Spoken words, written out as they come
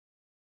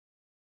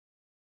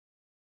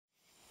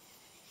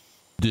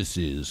This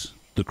is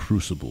the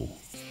Crucible,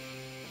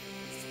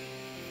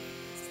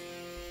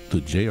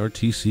 the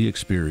JRTC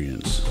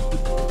Experience.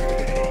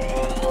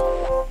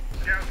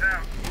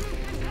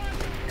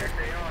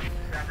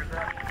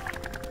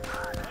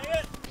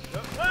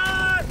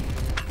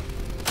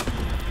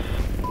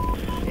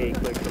 Hey,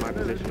 click to my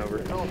position over.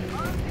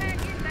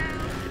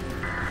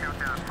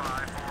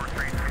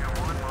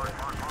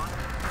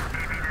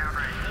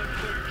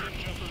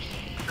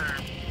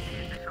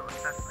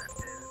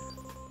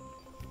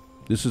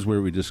 This is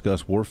where we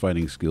discuss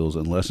warfighting skills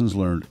and lessons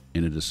learned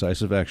in a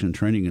decisive action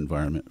training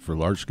environment for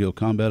large-scale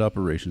combat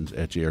operations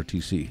at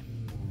JRTC.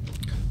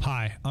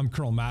 Hi, I'm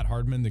COL Matthew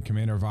Hardman, the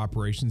Commander of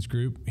Operations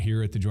Group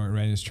here at the Joint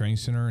Readiness Training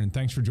Center, and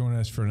thanks for joining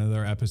us for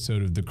another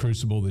episode of the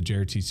Crucible, the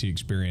JRTC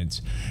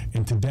Experience.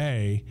 And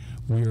today,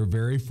 we are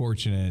very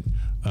fortunate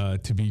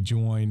to be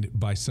joined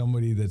by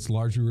somebody that's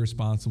largely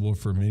responsible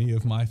for many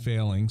of my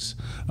failings,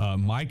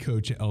 my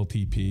coach at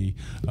LTP,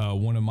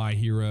 one of my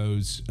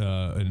heroes,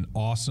 an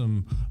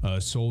awesome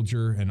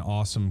soldier, an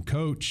awesome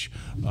coach,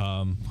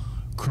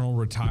 Colonel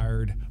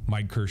retired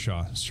Mike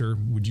Kershaw. Sir,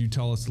 would you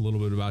tell us a little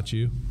bit about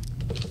you?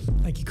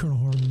 Thank you, Colonel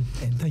Hardman,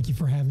 and thank you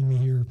for having me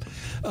here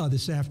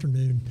this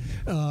afternoon.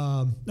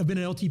 I've been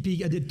at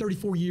LTP. I did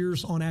 34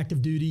 years on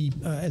active duty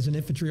as an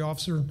infantry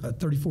officer,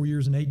 34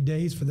 years and 8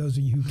 days, for those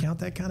of you who count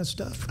that kind of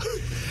stuff.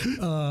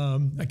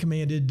 I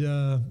commanded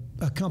a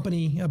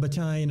company, a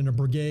battalion, and a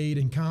brigade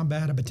in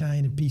combat, a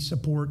battalion in peace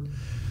support,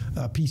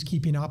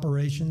 peacekeeping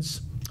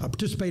operations. I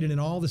participated in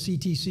all the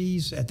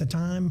CTCs at the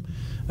time,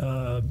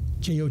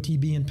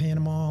 JOTB in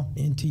Panama,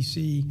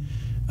 NTC,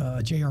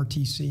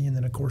 JRTC, and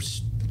then, of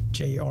course,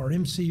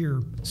 JRMC, or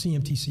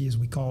CMTC as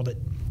we called it,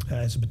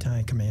 as a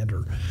battalion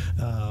commander.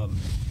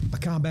 My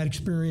combat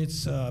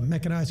experience,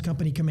 mechanized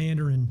company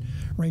commander and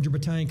Ranger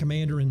battalion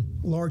commander in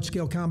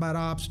large-scale combat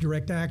ops,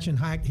 direct action,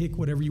 HIC,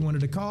 whatever you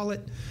wanted to call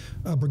it,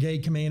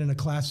 brigade command in a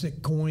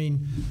classic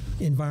coin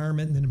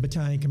environment, and then a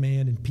battalion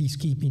command in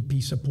peacekeeping,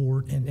 peace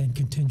support, and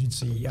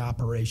contingency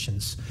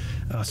operations.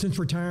 Since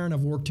retiring,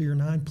 I've worked here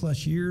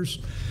 9+ years.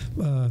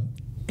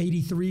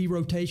 83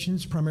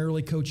 rotations,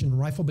 primarily coaching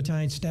rifle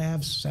battalion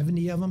staffs,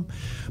 70 of them,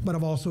 but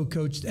I've also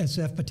coached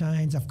SF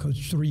battalions. I've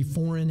coached 3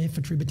 foreign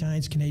infantry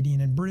battalions,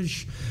 Canadian and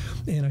British,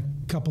 and a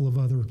couple of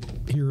other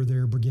here or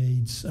there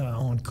brigades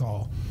on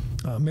call.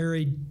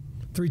 Married,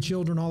 3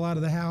 children, all out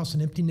of the house,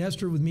 an empty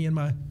nester with me and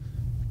my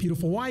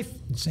beautiful wife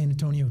in San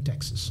Antonio,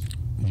 Texas.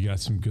 You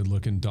got some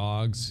good-looking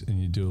dogs, and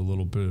you do a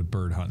little bit of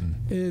bird hunting.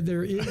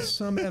 There is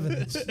some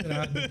evidence that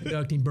I've been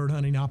conducting bird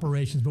hunting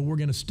operations, but we're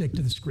going to stick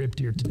to the script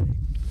here today.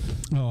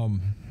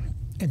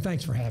 And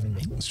thanks for having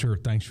me. Sure,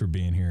 thanks for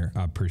being here.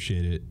 I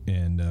appreciate it.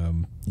 And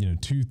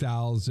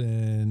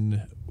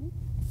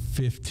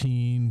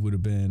 2015 would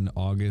have been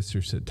August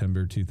or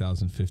September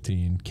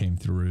 2015 came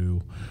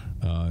through,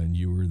 and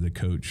you were the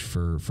coach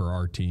for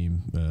our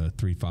team,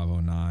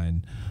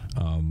 3509.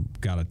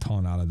 Got a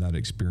ton out of that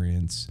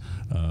experience,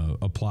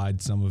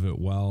 applied some of it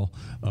well.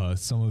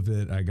 Some of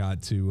it I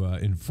got to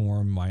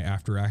inform my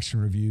after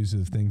action reviews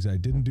of things I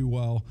didn't do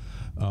well,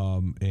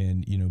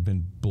 and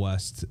been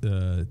blessed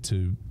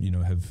to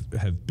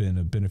have been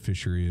a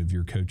beneficiary of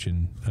your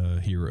coaching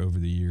here over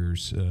the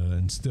years,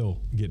 and still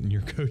getting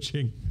your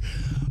coaching.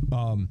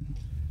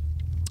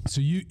 So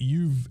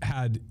you've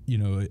had,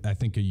 I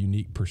think a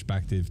unique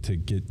perspective to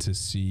get to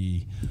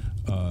see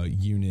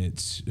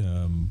units,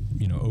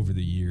 over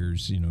the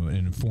years, an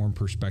informed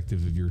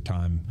perspective of your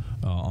time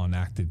on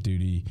active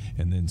duty,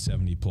 and then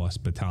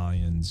 70+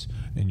 battalions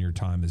in your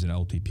time as an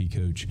LTP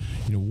coach.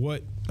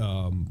 What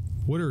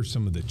are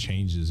some of the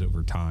changes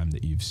over time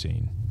that you've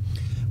seen?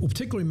 Well,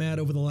 particularly, Matt,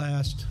 over the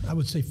last, I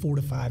would say, 4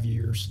 to 5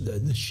 years,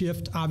 the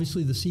shift,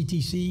 obviously the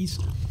CTCs,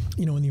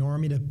 in the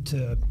Army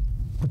to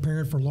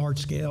preparing for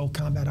large-scale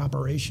combat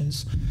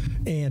operations,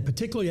 and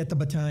particularly at the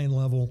battalion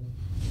level,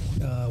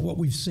 what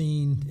we've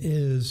seen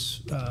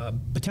is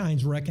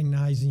battalions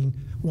recognizing,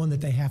 one,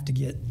 that they have to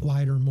get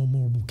lighter and more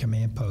mobile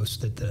command posts,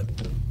 that the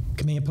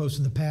command posts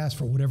in the past,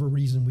 for whatever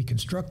reason we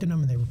constructed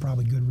them, and they were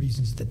probably good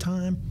reasons at the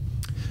time,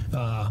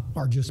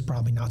 are just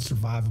probably not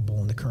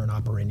survivable in the current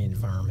operating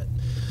environment.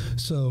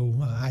 So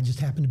I just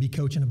happen to be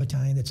coaching a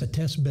battalion that's a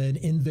test bed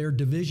in their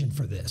division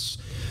for this,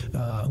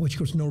 which of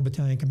course no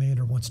battalion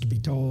commander wants to be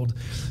told,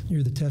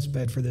 you're the test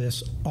bed for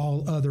this.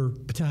 All other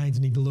battalions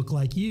need to look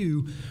like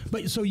you.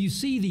 But so you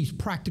see these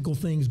practical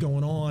things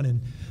going on,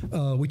 and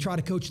we try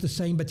to coach the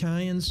same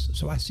battalions.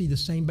 So I see the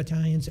same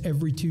battalions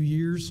every 2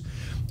 years.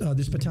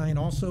 This battalion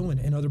also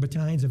and other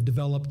battalions have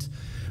developed,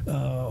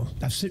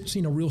 I've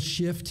seen a real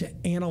shift to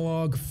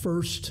analog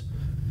first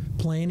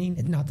planning.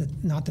 And not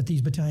that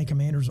these battalion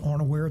commanders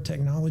aren't aware of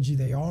technology,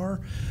 they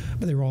are,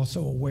 but they're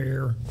also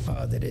aware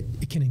that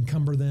it can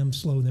encumber them,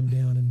 slow them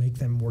down, and make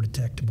them more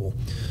detectable.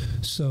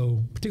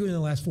 So particularly in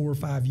the last 4 or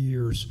 5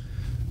 years,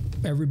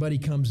 everybody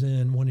comes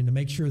in wanting to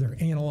make sure their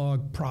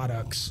analog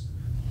products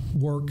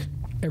work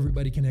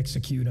everybody can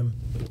execute them,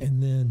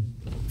 and then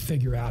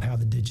figure out how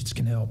the digits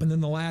can help. And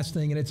then the last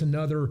thing, and it's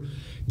another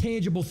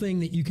tangible thing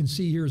that you can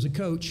see here as a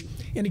coach,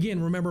 and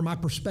again, remember my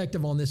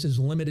perspective on this is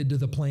limited to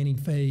the planning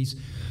phase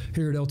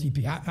here at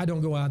LTP. I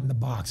don't go out in the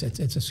box.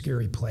 It's a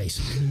scary place.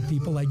 You need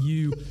people like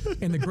you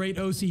and the great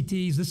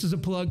OCTs. This is a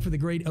plug for the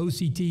great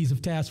OCTs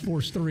of Task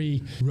Force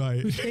 3, right,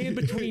 who stand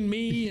between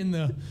me and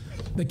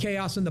the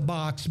chaos in the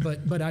box,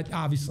 but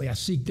obviously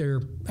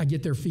I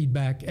get their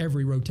feedback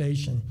every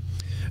rotation.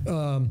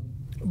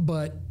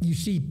 But you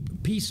see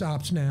peace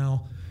ops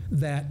now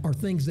that are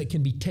things that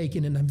can be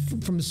taken,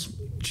 and from as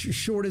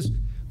short as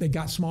they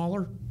got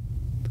smaller,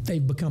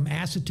 they've become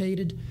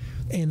acetated,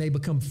 and they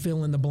become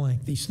fill in the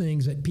blank. These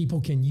things that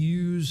people can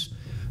use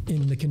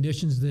in the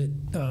conditions that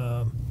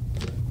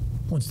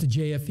once the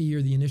JFE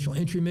or the initial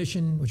entry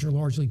mission, which are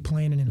largely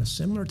planning in a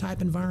similar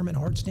type environment,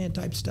 hard stand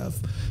type stuff,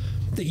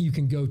 that you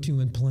can go to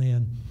and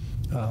plan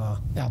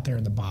out there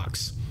in the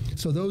box.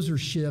 So those are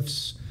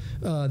shifts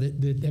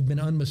that have been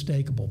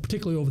unmistakable,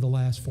 particularly over the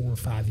last 4 or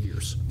 5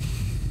 years.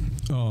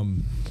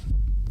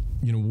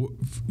 You know,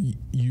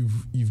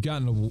 you've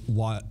gotten to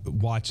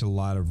watch a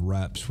lot of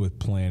reps with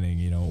planning.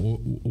 You know,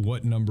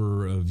 what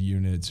number of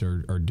units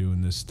are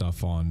doing this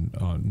stuff on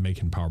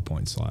making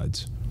PowerPoint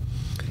slides?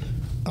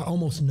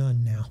 Almost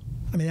none now.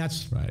 I mean,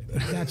 right.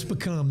 That's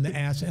become the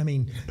asset. I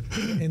mean,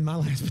 in my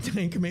last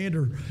battalion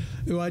commander,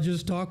 who I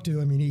just talked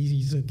to, I mean,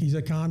 he's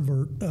a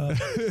convert.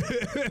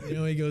 You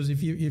know, he goes,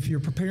 if you're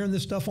preparing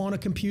this stuff on a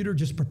computer,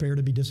 just prepare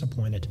to be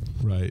disappointed.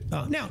 Right.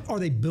 Now, are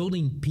they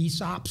building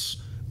peace ops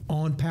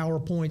on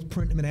PowerPoint,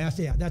 printing them in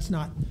ASCII? Yeah, that's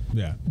not.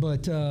 Yeah.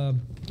 But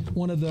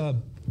one of the.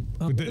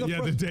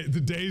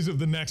 The days of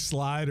the next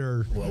slide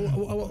are.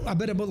 Well, I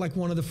bet about like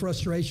one of the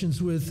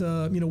frustrations with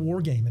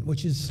wargaming,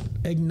 which is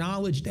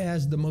acknowledged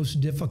as the most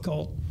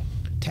difficult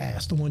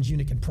task, the ones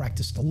unit can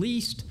practice the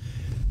least.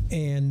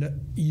 And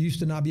you used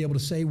to not be able to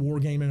say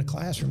wargame in a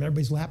classroom.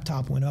 Everybody's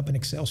laptop went up and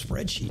Excel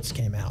spreadsheets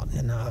came out.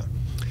 And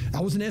I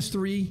was an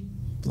S3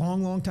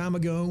 long time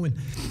ago,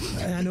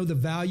 and I know the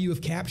value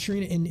of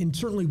capturing it, and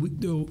certainly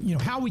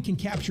how we can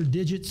capture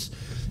digits,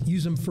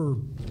 use them for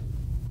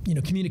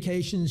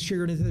communications,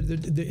 sharing.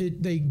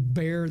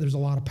 There's a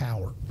lot of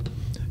power,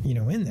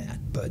 in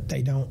that, but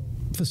they don't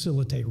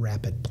facilitate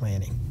rapid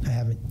planning. I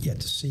haven't yet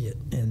to see it,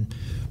 and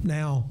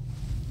now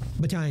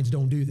battalions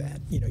don't do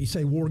that. You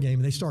say war game,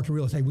 and they start to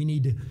realize, hey, we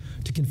need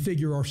to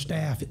configure our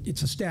staff.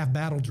 It's a staff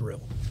battle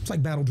drill. It's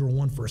like battle drill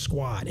 1 for a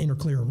squad, enter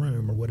clear a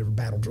room, or whatever,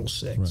 battle drill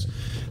 6. Right.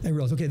 They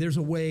realize, okay, there's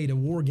a way to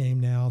war game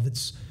now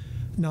that's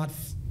not,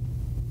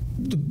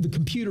 the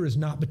computer is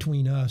not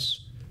between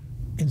us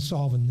and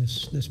solving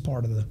this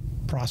part of the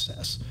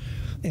process.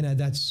 And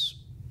that's,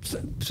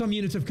 some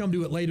units have come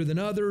to it later than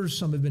others,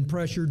 some have been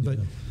pressured, but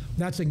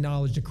that's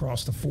acknowledged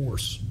across the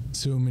force.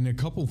 So, I mean, a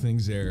couple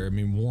things there. I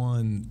mean,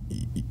 one,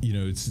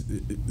 it's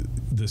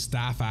the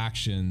staff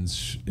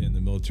actions in the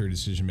military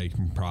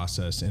decision-making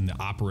process and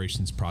the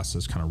operations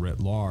process kind of writ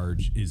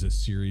large is a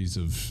series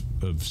of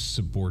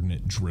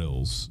subordinate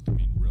drills. I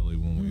mean, really,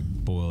 when we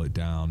boil it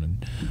down.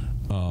 And,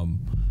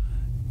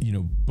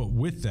 but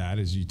with that,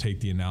 as you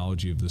take the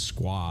analogy of the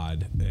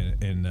squad,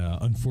 and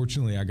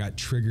unfortunately, I got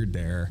triggered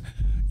there.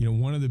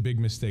 One of the big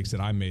mistakes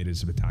that I made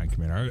as a battalion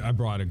commander, I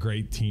brought a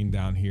great team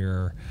down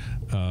here.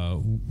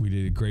 We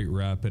did a great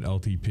rep at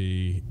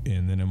LTP,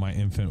 and then in my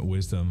infinite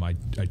wisdom, I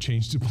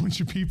changed a bunch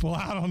of people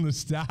out on the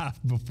staff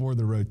before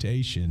the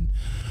rotation.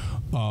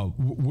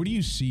 What do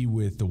you see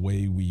with the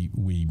way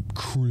we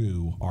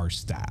crew our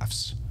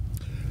staffs?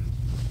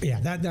 Yeah,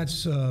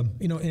 that's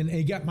and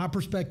again, my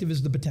perspective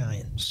is the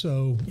battalion.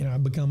 So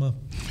I've become a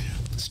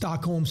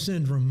Stockholm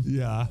syndrome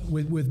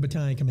with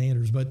battalion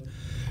commanders, but.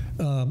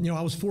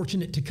 I was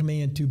fortunate to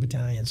command 2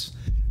 battalions,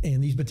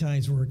 and these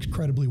battalions were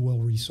incredibly well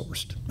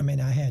resourced. I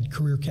mean, I had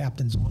career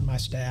captains on my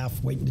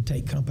staff waiting to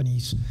take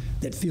companies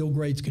that field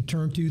grades could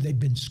turn to. They've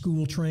been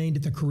school trained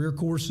at the career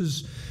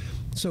courses.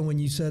 So when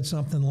you said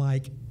something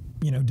like,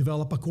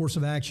 develop a course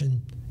of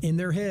action, in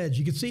their heads,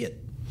 you could see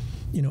it,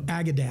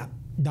 AGADAP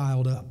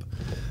dialed up.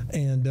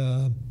 And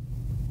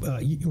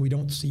we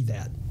don't see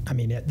that. I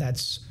mean, I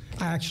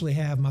actually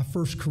have my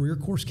first career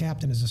course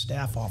captain as a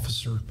staff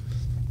officer,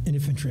 an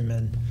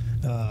infantryman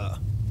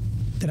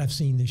that I've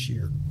seen this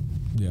year.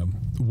 Yeah.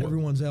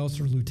 Everyone's else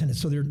are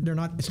lieutenants. So they're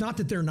not, it's not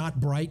that they're not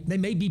bright. They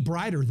may be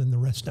brighter than the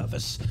rest of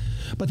us,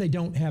 but they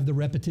don't have the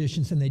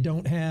repetitions and they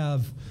don't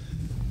have,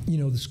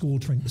 the school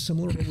training.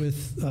 Similar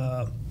with,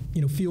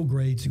 field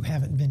grades who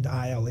haven't been to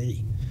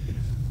ILE.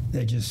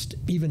 They just,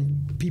 even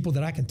people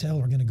that I can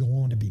tell are going to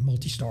go on to be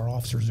multi-star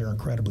officers, they're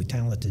incredibly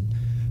talented.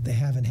 They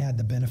haven't had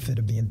the benefit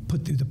of being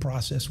put through the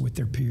process with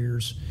their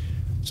peers.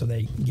 So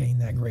they gain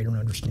that greater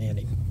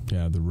understanding.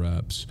 Yeah, the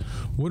reps.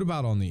 What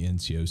about on the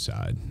NCO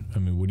side? I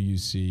mean, what do you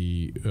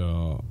see?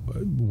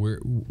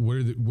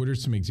 What are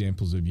some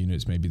examples of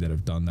units maybe that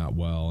have done that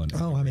well? And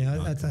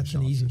that's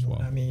an easy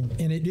one. I mean,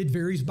 and it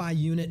varies by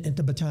unit at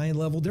the battalion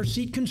level. They're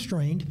seat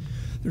constrained,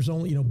 there's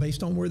only,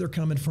 based on where they're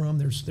coming from,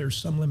 there's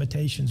some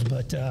limitations.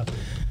 But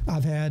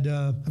I've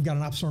got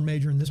an ops sergeant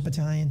major in this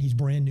battalion. He's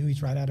brand new.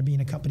 He's right out of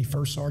being a company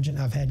first sergeant.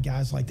 I've had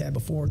guys like that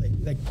before.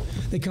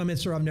 They come in,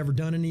 sir, I've never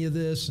done any of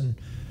this, and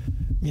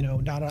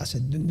I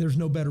said, there's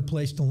no better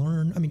place to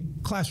learn. I mean,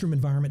 classroom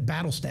environment,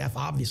 battle staff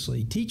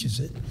obviously teaches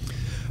it,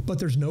 but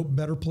there's no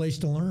better place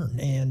to learn.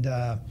 And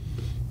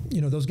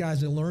those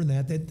guys that learned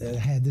that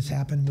had this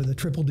happen with a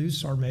triple deuce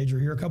sergeant major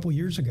here a couple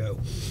years ago.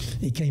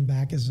 He came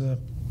back as a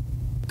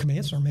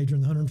command sergeant major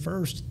in the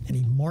 101st, and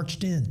he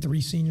marched in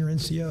 3 senior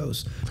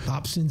NCOs,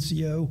 Ops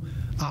NCO,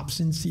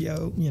 Intel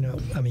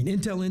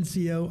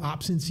NCO,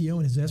 Ops NCO,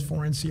 and his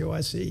S04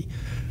 NCOIC.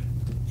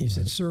 He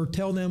said, sir,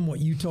 tell them what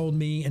you told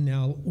me, and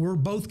now we're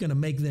both going to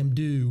make them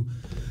do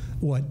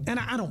what, and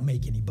I don't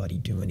make anybody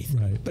do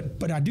anything, right.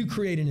 but I do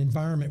create an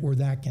environment where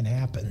that can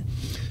happen.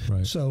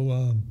 Right.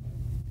 So,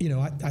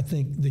 I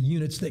think the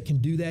units that can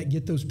do that,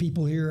 get those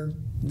people here,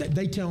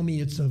 they tell me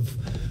it's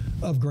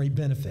of great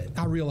benefit.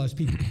 I realize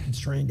people are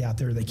constrained out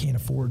there. They can't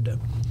afford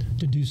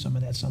to do some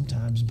of that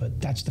sometimes,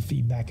 but that's the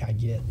feedback I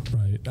get.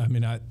 Right. I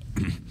mean,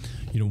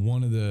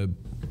 one of the,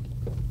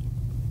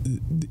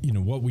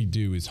 what we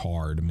do is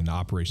hard. I mean, the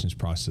operations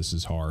process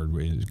is hard.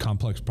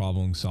 Complex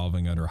problem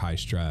solving under high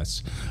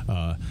stress.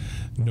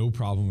 No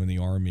problem in the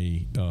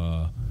Army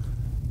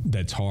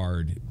that's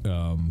hard,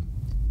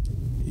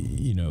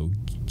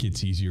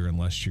 gets easier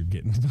unless you're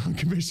getting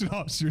non-commissioned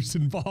officers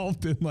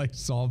involved in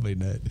solving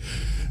it.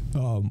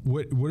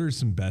 What are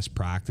some best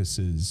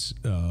practices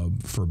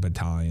for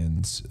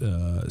battalions,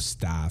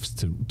 staffs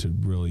to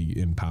really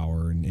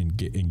empower and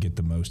get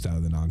the most out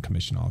of the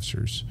non-commissioned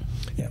officers?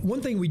 Yeah,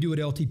 one thing we do at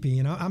LTP,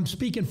 and I'm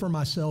speaking for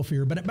myself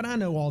here, but I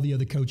know all the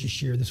other coaches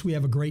share this. We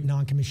have a great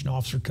non-commissioned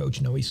officer coach,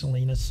 Noe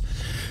Salinas,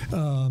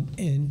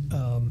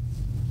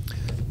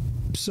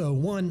 so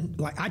one,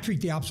 I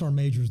treat the ops sergeant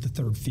major as the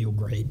third field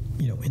grade,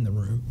 in the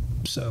room.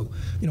 So,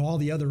 all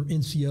the other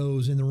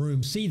NCOs in the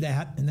room see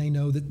that, and they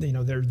know that,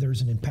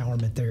 there's an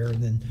empowerment there.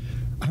 And then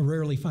I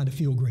rarely find a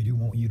field grade who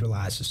won't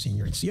utilize a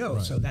senior NCO.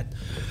 Right. So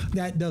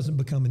that doesn't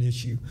become an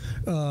issue.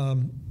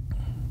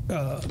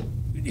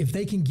 If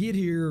they can get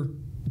here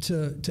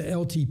to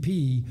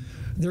LTP,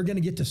 they're going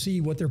to get to see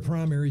what their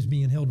primary is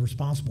being held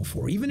responsible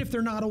for, even if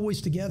they're not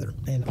always together.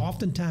 And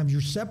oftentimes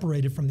you're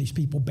separated from these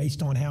people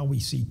based on how we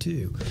see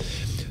too.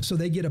 So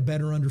they get a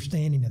better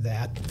understanding of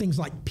that. Things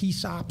like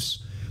peace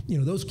ops,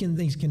 those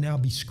things can now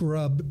be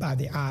scrubbed by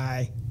the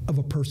eye of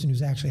a person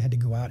who's actually had to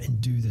go out and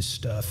do this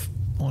stuff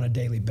on a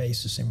daily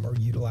basis and we're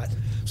utilized.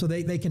 So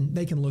they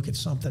can look at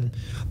something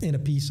in a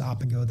peace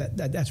op and go,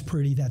 that's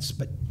pretty,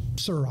 but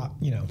sir,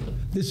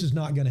 this is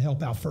not going to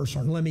help out first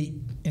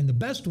sergeant. And the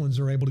best ones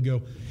are able to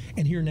go,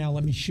 and here now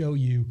let me show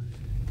you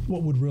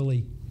what would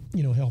really,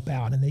 help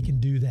out. And they can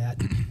do that,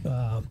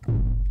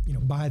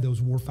 by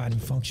those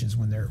warfighting functions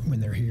when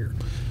they're here.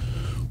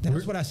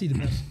 That's what I see the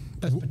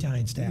best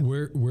battalion staff.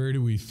 Where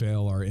do we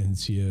fail our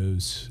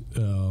NCOs,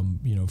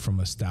 from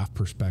a staff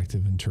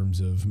perspective in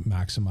terms of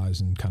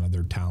maximizing kind of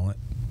their talent?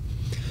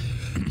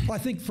 Well, I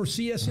think for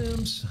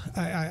CSMs,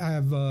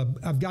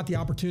 I've got the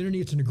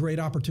opportunity. It's a great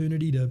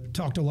opportunity to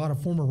talk to a lot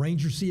of former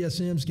Ranger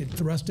CSMs, get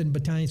thrust in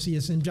battalion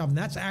CSM job, and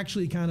that's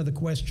actually kind of the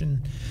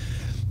question,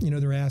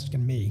 they're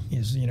asking me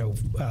is,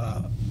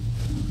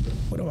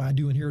 what am I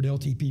doing here at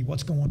LTP?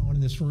 What's going on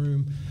in this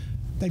room?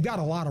 They've got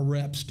a lot of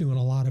reps doing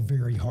a lot of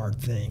very hard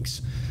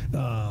things,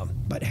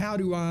 but how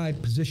do I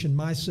position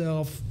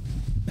myself?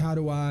 How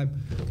do I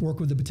work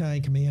with the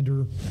battalion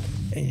commander?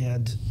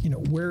 And,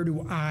 where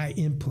do I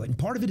input? And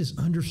part of it is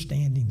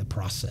understanding the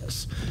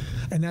process.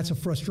 And that's a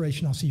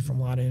frustration I'll see from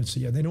a lot of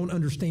NCO. They don't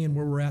understand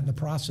where we're at in the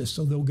process,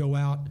 so they'll go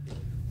out,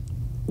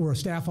 or a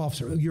staff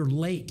officer, you're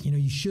late,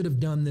 you should have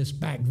done this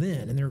back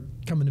then. And they're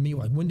coming to me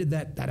like, when did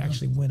that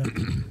actually went up?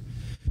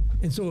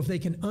 And so if they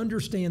can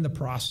understand the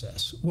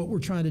process, what we're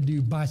trying to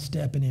do by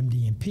step in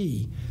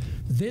MD&P,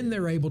 then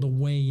they're able to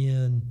weigh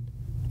in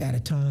at a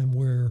time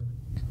where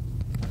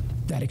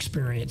that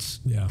experience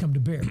come to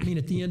bear. I mean,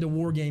 at the end of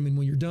wargaming,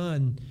 when you're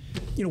done,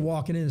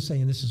 walking in and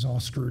saying this is all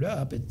screwed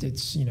up,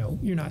 it's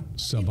you're not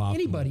suboptimal.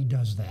 Anybody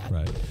does that.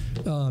 Right.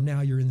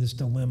 Now you're in this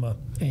dilemma,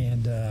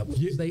 and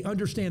they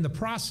understand the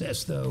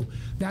process. Though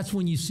that's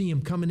when you see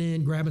them coming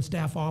in, grabbing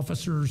staff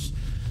officers,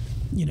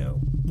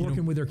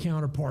 working with their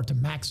counterpart to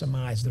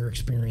maximize their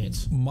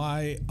experience.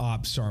 My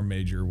ops sergeant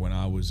major when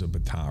I was a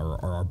battalion,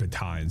 or our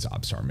battalion's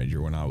ops sergeant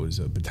major when I was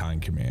a battalion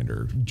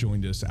commander,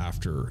 joined us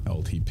after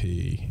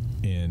LTP,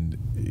 and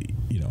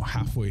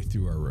halfway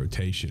through our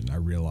rotation, I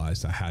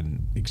realized I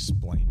hadn't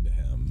explained to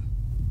him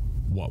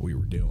what we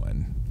were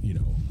doing.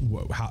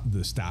 How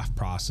the staff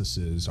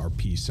processes, our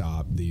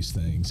PSOP, these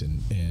things,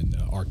 and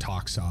our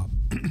TOCSOP,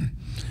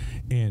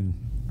 and.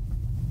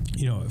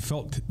 It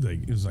felt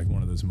like it was like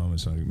one of those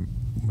moments like,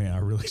 man, I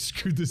really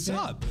screwed this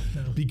up.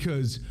 No.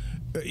 Because,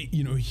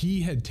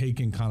 he had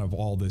taken kind of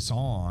all this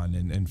on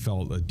and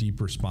felt a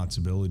deep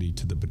responsibility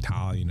to the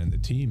battalion and the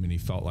team, and he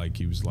felt like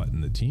he was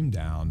letting the team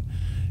down.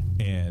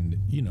 And,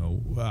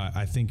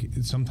 I think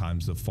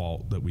sometimes the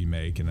fault that we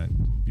make,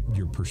 and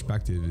your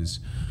perspective is,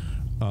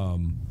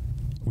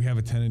 we have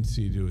a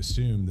tendency to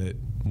assume that,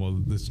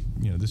 well, this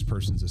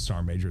person's a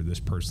sergeant major, this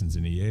person's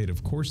an E8.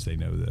 Of course they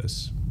know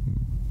this.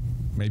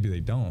 Maybe they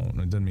don't.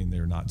 It doesn't mean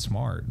they're not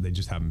smart. They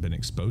just haven't been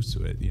exposed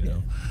to it.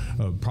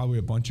 Probably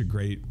a bunch of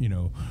great,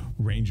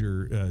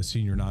 Ranger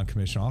senior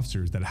non-commissioned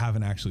officers that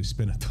haven't actually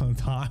spent a ton of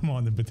time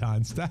on the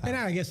battalion staff. And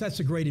I guess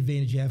that's a great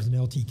advantage you have as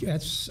an LT.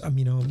 That's,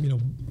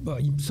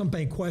 some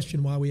may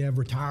question why we have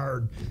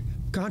retired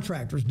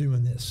contractors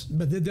doing this,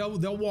 but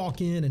they'll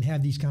walk in and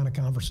have these kind of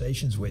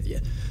conversations with you.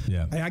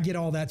 Yeah, I get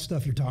all that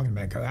stuff you're talking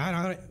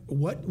about.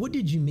 What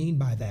did you mean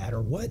by that,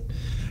 or what?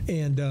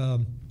 And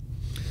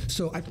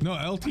no,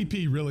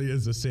 LTP really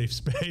is a safe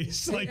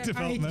space,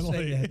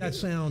 developmentally. That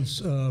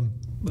sounds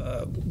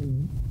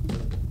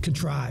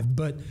contrived,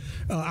 but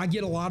I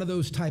get a lot of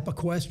those type of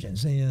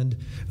questions, and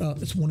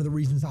it's one of the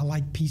reasons I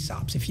like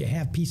PSOPs. If you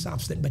have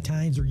PSOPs that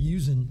battalions are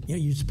using,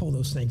 you just pull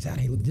those things out.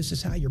 Hey, look, this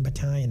is how your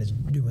battalion is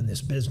doing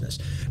this business.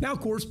 Now,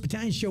 of course,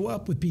 battalions show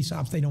up with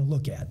PSOPs they don't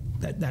look at.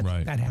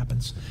 That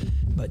happens,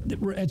 but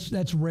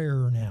that's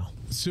rarer now.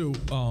 So,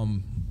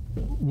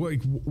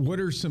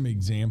 what are some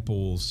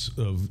examples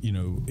of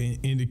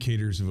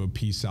indicators of a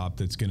PSOP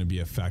that's going to be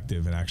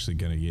effective and actually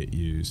going to get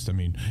used? I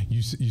mean,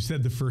 you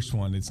said the first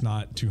one, it's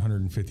not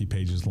 250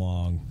 pages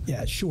long.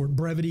 Yeah, it's short.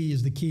 Brevity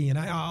is the key, and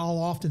I'll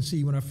often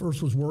see when I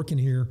first was working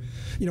here,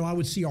 I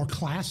would see our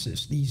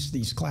classes,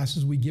 these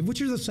classes we give, which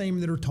are the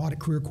same that are taught at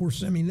career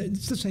courses. I mean,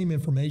 it's the same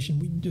information.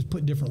 We just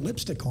put different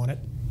lipstick on it.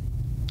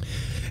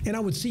 And I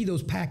would see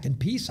those packed in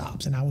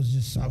PSOPs, and I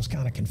was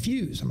kind of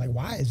confused. I'm like,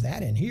 why is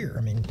that in here?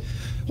 I mean,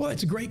 well,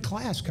 it's a great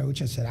class,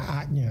 Coach. I said,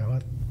 I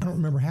don't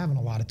remember having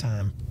a lot of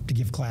time to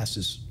give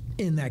classes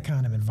in that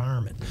kind of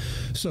environment.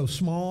 So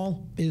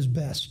small is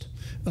best,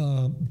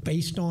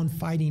 based on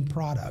fighting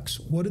products.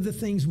 What are the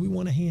things we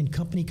want to hand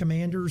company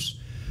commanders,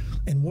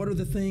 and what are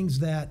the things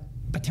that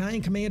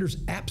battalion commanders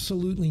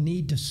absolutely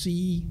need to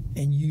see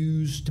and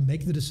use to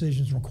make the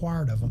decisions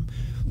required of them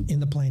in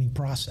the planning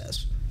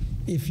process?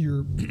 If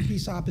your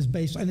PSOP is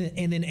based, and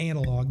then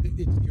analog,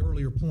 it's the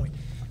earlier point,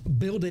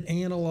 build it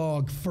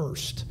analog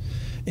first,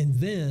 and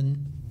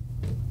then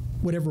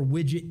whatever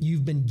widget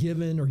you've been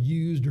given or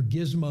used or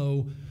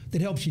gizmo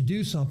that helps you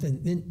do something,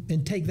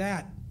 then take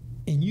that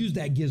and use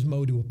that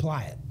gizmo to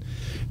apply it.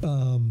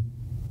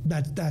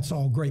 That's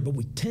all great, but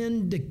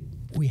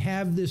we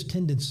have this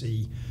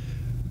tendency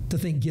to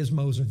think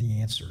gizmos are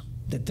the answer,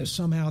 that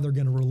somehow they're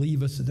going to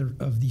relieve us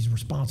of these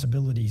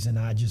responsibilities, and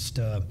I just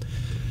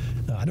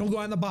I don't go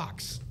out in the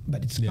box,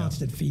 but it's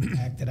constant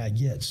feedback that I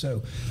get.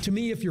 So to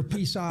me, if your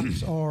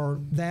PSOPs are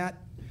that,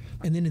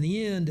 and then in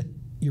the end,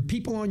 your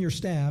people on your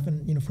staff,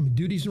 and from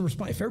duties and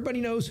response, if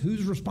everybody knows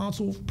who's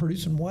responsible for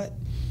producing what,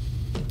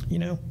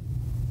 you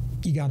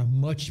got a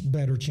much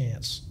better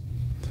chance.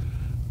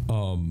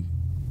 So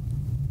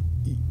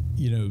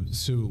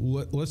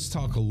let's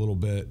talk a little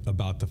bit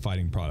about the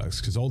fighting products,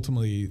 because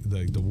ultimately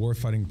the war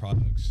fighting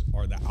products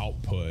are the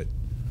output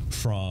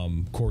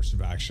from course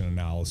of action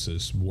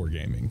analysis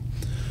wargaming.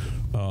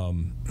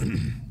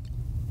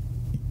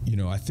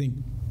 I think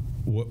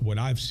what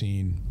I've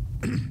seen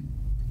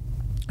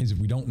is if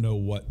we don't know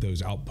what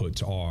those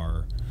outputs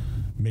are,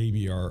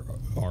 maybe our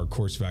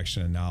course of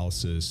action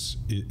analysis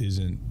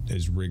isn't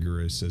as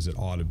rigorous as it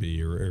ought to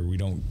be, or we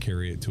don't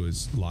carry it to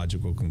its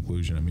logical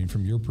conclusion. I mean,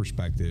 from your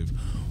perspective,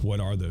 what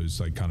are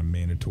those kind of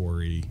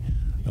mandatory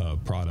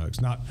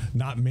products?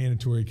 Not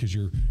mandatory because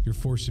you're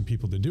forcing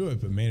people to do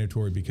it, but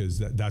mandatory because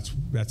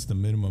that's the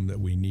minimum that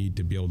we need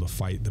to be able to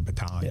fight the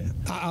battalion.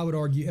 Yeah. I would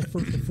argue,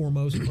 first and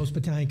foremost, most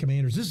battalion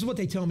commanders, this is what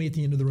they tell me at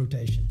the end of the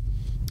rotation,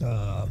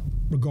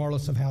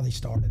 regardless of how they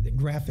started, that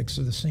graphics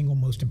are the single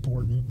most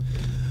important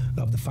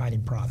of the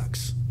fighting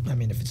products. I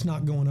mean, if it's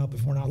not going up,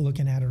 if we're not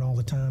looking at it all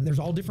the time, there's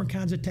all different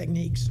kinds of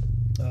techniques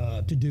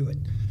to do it,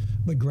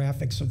 but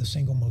graphics are the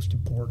single most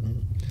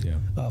important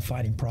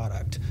fighting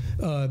product.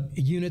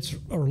 Units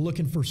are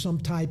looking for some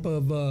type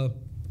of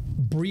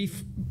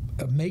brief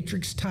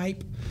matrix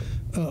type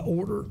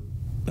order.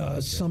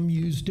 Some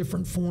use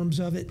different forms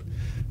of it.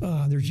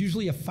 There's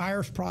usually a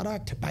fires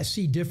product. I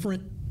see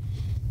different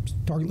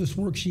target list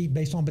worksheet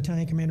based on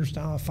battalion commander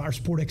style, fire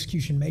support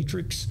execution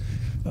matrix.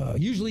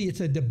 Usually it's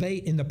a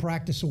debate in the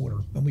practice order,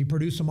 and we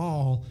produce them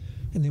all,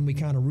 and then we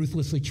kind of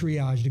ruthlessly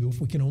triage to go,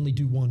 if we can only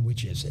do one,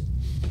 which is it?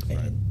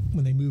 And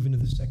when they move into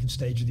the second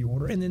stage of the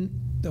order, and then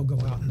they'll go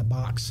out in the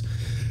box.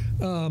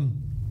 The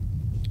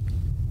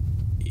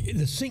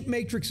sync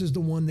matrix is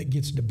the one that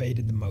gets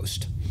debated the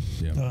most.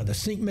 Yeah. The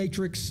sync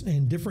matrix,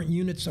 and different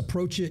units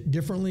approach it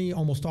differently.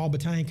 Almost all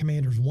battalion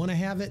commanders want to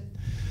have it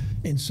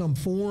in some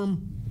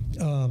form.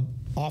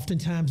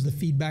 Oftentimes the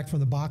feedback from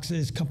the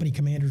boxes, company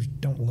commanders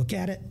don't look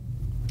at it.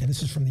 And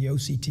this is from the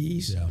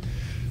OCTs. Yeah.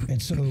 And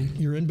so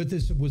you're in, but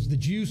this was the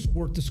juice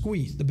worth the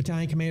squeeze. The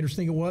battalion commanders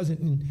think it wasn't,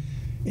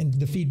 and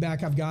the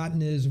feedback I've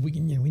gotten is we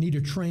need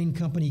to train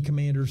company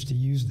commanders to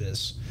use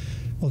this.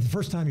 Well, the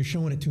first time you're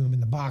showing it to them in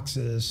the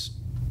boxes,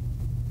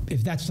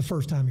 if that's the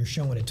first time you're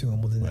showing it to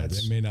them, well, then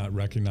they may not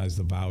recognize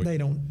the value. They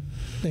don't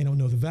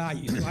know the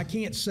value. So I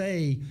can't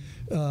say,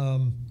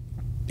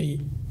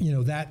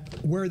 that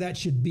where that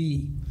should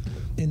be.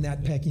 in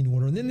that pecking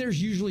order. And then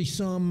there's usually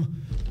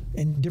some,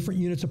 and different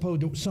units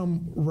opposed to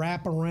some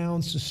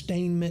wraparound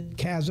sustainment,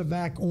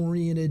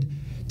 CASEVAC-oriented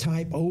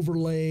type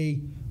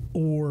overlay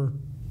or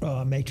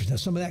matrix. Now,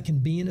 some of that can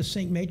be in a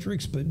sync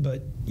matrix,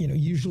 but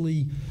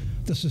usually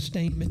the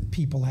sustainment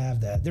people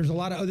have that. There's a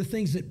lot of other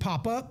things that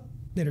pop up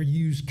that are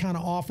used kind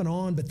of off and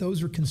on, but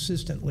those are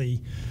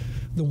consistently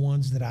the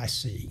ones that I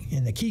see.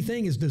 And the key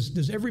thing is,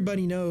 does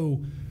everybody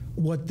know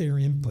what their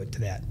input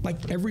to that?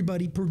 Like,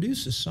 everybody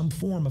produces some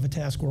form of a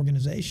task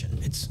organization.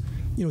 It's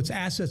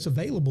assets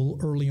available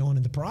early on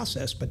in the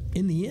process, but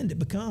in the end it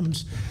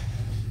becomes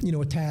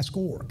a task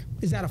org.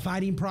 Is that a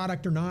fighting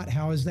product or not?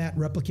 How is that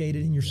replicated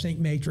in your sync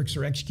matrix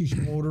or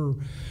execution order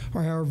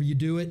or however you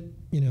do it?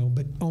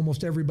 But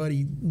almost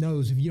everybody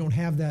knows if you don't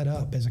have that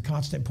up as a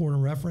constant point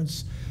of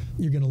reference,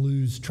 you're going to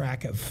lose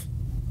track of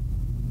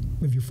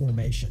your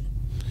formation.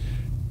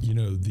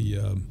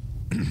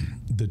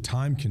 The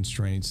time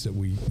constraints that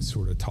we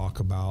sort of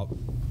talk about,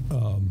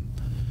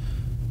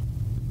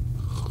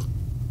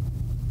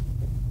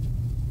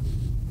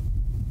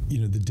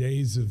 the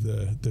days of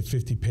the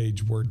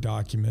 50-page Word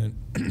document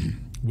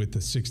with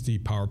the 60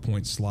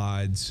 PowerPoint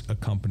slides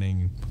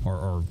accompanying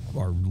are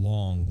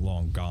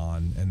long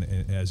gone, and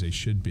as they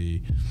should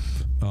be.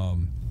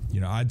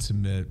 I'd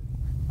submit,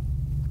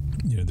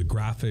 the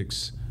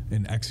graphics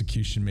and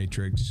execution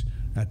matrix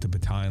at the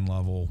battalion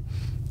level.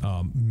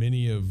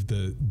 Many of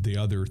the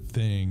other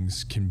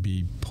things can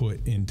be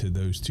put into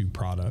those two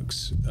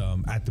products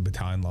at the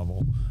battalion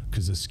level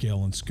because the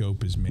scale and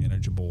scope is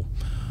manageable.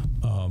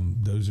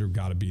 Those are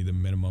got to be the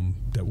minimum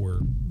that we're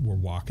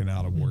walking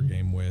out of war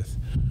game with.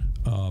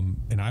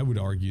 And I would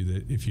argue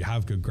that if you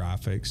have good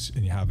graphics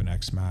and you have an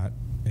XMAT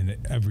and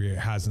it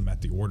has them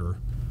at the order,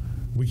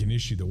 we can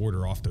issue the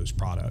order off those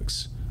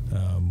products.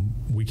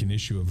 We can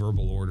issue a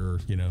verbal order.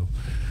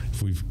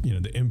 If we've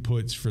the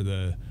inputs for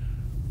the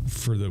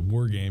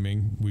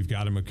wargaming, we've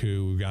got a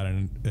MACU, we've got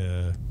an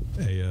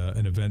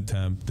event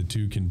temp. The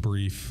two can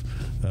brief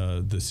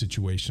the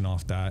situation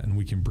off that, and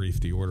we can brief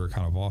the order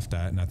kind of off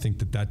that. And I think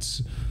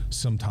that's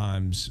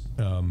sometimes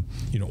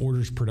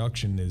orders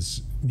production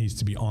needs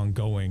to be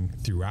ongoing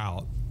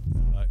throughout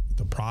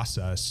the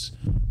process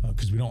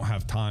because we don't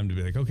have time to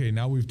be like, okay,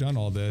 now we've done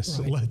all this.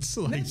 Right. Let's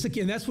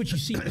and that's what you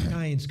see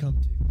battalions come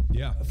to.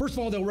 Yeah. First of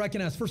all, they'll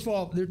recognize. First of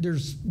all,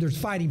 there's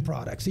fighting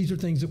products. These are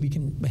things that we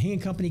can.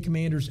 Hand company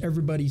commanders,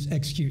 everybody's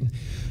executing.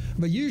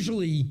 But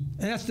usually,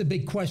 and that's the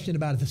big question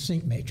about the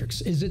sync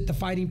matrix: is it the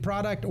fighting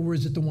product, or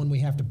is it the one we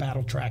have to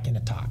battle track in a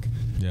TOC?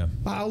 Yeah.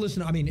 I'll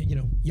listen. I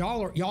mean,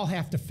 y'all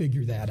have to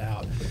figure that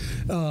out.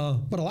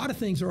 But a lot of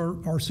things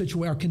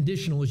are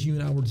conditional, as you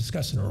and I were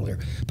discussing earlier.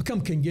 Become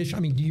conditional.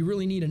 I mean, do you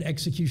really need an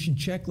execution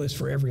checklist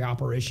for every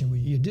operation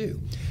you do?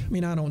 I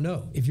mean, I don't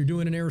know. If you're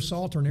doing an air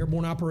assault or an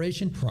airborne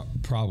operation,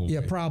 probably.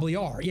 Yeah, probably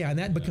are. Yeah, and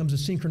that becomes a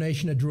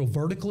synchronization to drill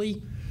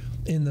vertically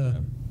in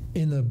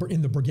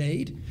the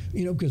brigade,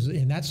 because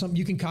that's something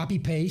you can copy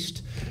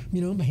paste,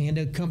 hand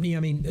a company. I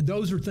mean,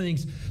 those are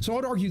things. So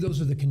I'd argue those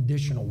are the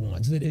conditional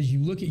ones that as you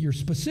look at your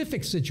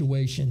specific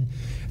situation,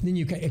 then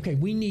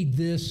we need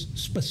this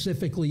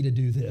specifically to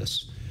do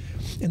this.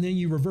 And then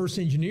you reverse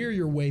engineer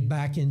your way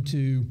back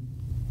into,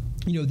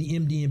 the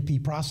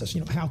MDMP process.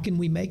 How can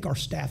we make our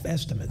staff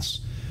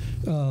estimates?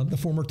 The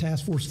former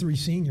Task Force 3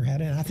 senior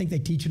had it, and I think they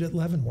teach it at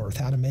Leavenworth,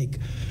 how to make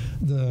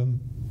the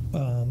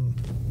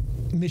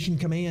mission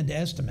command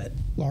estimate,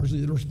 largely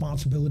the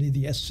responsibility of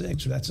the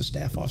S6, or that's a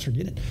staff officer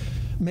did it.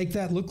 Make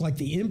that look like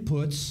the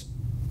inputs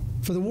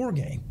for the war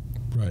game.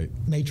 Right.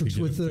 Matrix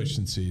with the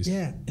deficiencies.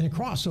 Yeah, and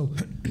across. So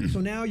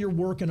now you're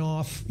working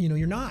off,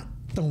 you're not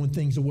throwing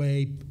things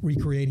away,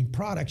 recreating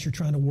products. You're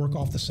trying to work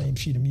off the same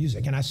sheet of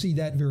music, and I see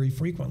that very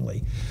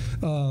frequently.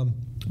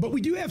 But we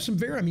do have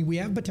we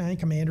have battalion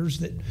commanders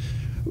that,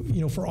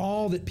 for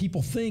all that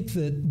people think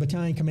that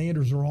battalion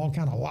commanders are all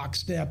kind of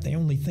lockstep, they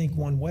only think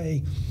one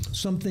way.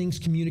 Some things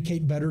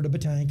communicate better to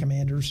battalion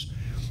commanders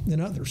than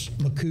others.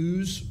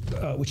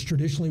 MACUs, which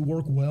traditionally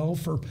work well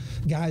for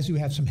guys who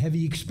have some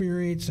heavy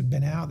experience, have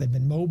been out, they've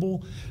been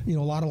mobile. A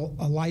lot of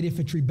light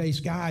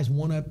infantry-based guys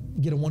want to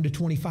get a 1 to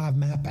 25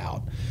 map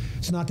out.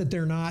 It's not that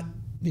they're not,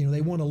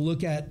 they want to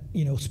look at,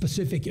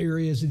 specific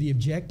areas of the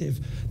objective.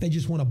 They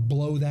just want to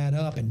blow that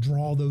up and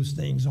draw those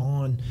things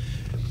on,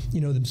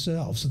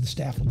 themselves. So the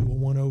staff will do a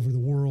 1 over the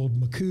world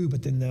MACU,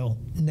 but then they'll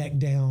neck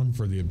down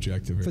for the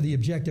objective area. For the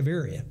objective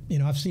area.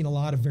 I've seen a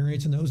lot of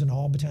variants in those in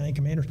all battalion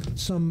commanders.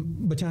 Some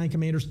battalion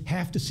commanders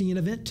have to see an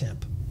event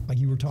temp, like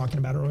you were talking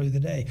about earlier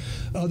today.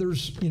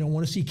 Others,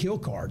 want to see kill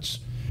cards.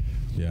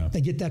 Yeah.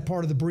 They get that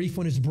part of the brief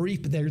when it's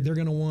brief, but they're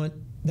going to want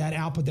that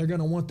output. They're going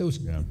to want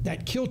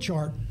that kill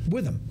chart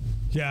with them.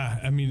 Yeah,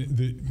 I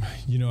mean,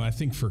 I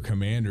think for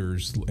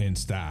commanders and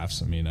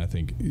staffs, I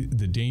think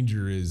the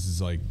danger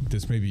is like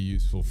this may be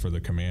useful for the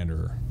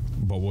commander,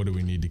 but what do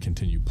we need to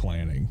continue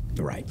planning?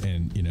 Right.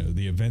 And,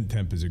 the event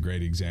temp is a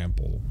great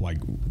example. Like,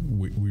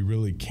 we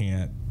really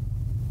can't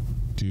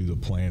do the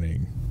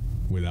planning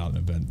without an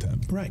event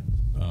temp. Right.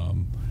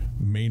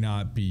 may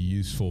not be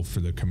useful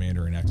for the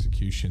commander in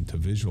execution to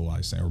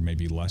visualize, or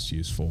maybe less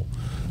useful,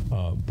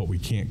 but we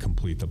can't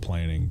complete the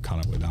planning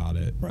kind of without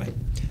it. Right.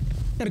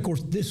 And of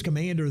course, this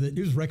commander, it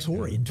was Rex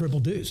Horry in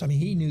Triple Deuce. I mean,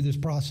 he knew this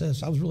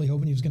process. I was really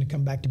hoping he was going to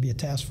come back to be a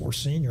task force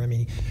senior. I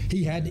mean,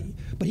 he had to,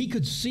 but he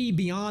could see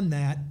beyond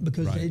that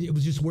because it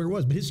was just where it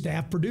was. But his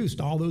staff produced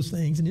all those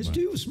things, and his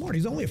dude was smart.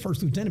 He's only a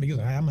first lieutenant because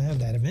I'm going to have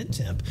that event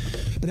temp.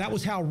 But that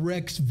was how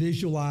Rex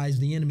visualized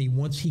the enemy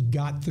once he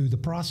got through the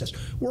process.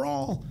 We're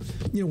all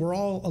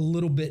a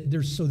little bit,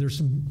 there's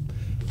some,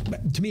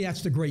 to me,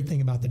 that's the great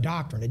thing about the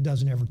doctrine. It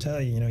doesn't ever tell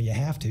you, you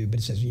have to, but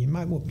it says you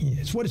might,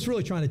 it's what it's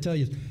really trying to tell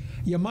you is,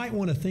 you might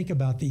want to think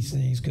about these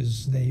things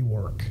because they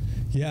work.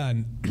 Yeah,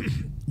 and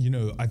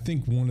I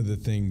think one of the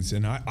things,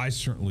 and I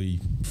certainly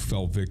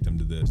fell victim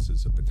to this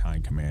as a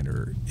battalion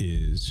commander,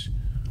 is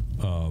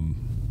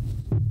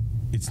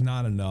it's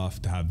not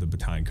enough to have the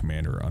battalion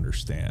commander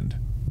understand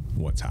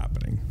what's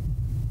happening.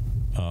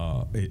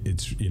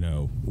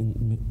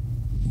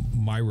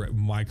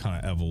 My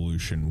kind of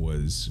evolution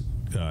was,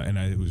 and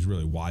I was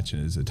really watching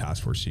as a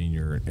task force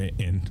senior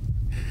and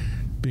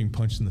being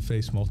punched in the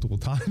face multiple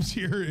times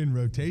here in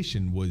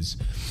rotation, was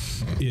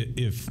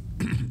if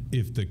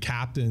the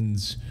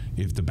captains,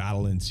 if the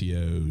battle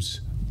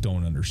NCOs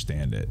don't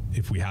understand it,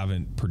 if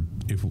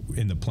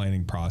in the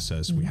planning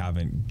process we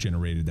haven't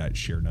generated that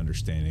shared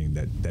understanding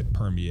that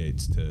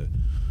permeates to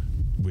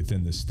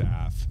within the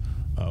staff,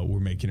 we're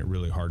making it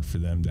really hard for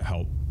them to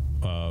help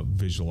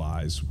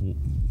visualize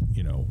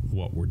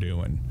what we're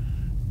doing.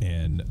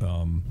 And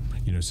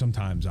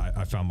sometimes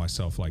I found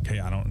myself like, hey,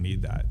 I don't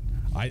need that.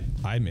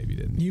 I maybe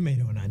didn't. You may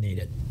know when I need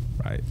it.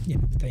 Right.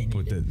 They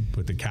need it.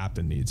 But the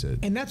captain needs it.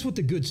 And that's what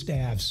the good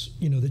staffs,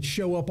 that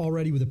show up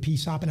already with a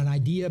PSOP and an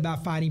idea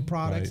about fighting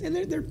products. Right.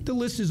 And the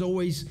list is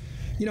always,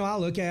 I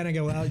look at it and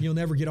go, well, you'll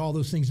never get all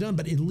those things done,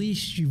 but at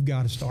least you've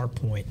got a start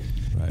point.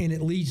 Right. And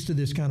it leads to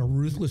this kind of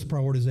ruthless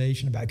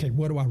prioritization about, okay,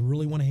 what do I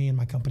really want to hand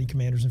my company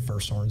commanders and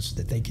first sergeants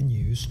that they can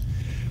use?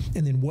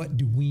 And then what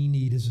do we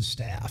need as a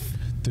staff?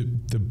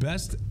 The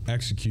best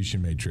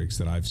execution matrix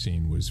that I've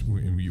seen was,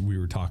 we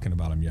were talking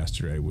about him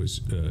yesterday, was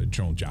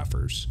General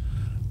Jaffers.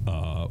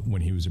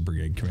 When he was a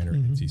brigade commander at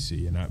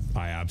NTC, and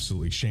I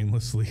absolutely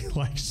shamelessly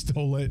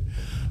stole it,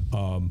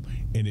 and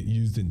it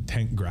used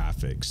intent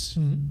graphics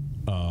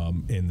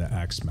in the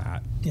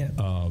XMAT,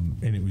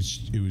 and it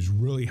was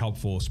really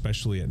helpful,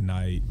 especially at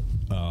night,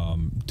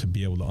 to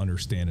be able to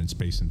understand in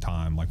space and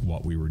time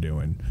what we were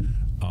doing,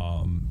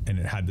 and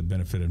it had the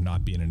benefit of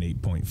not being an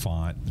 8-point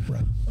font,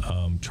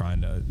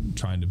 trying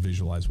to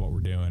visualize what we're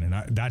doing, and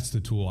that's the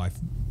tool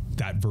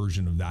that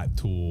version of that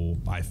tool,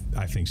 I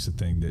think, is the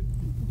thing that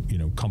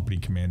company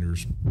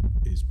commanders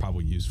is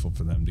probably useful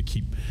for them to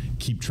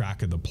keep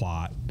track of the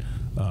plot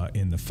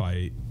in the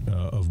fight,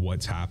 of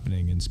what's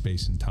happening in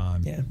space and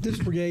time. Yeah, this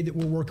brigade that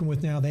we're working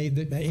with now,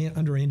 they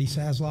under Andy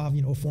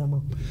Saslov, a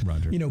former,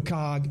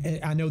 COG.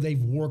 I know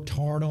they've worked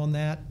hard on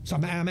that. So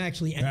I'm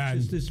actually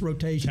anxious this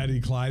rotation.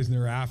 Teddy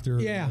Kleisner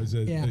was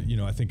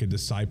I think a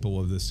disciple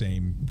of the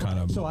same kind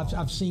of. So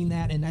I've seen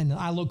that, and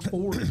I look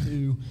forward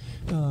to.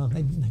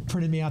 They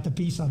printed me out the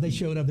PSOP. They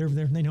showed up there.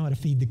 They know how to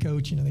feed the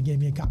coach. They gave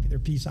me a copy of their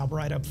PSOP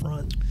right up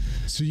front.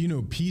 So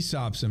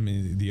PSOPs. I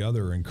mean, the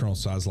other, and Colonel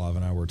Saslov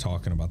and I were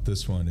talking about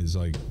this one, is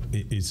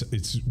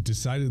it's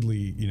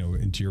decidedly,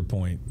 and to your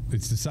point,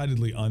 it's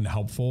decidedly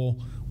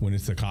unhelpful when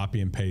it's a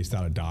copy and paste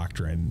out of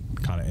doctrine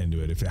kind of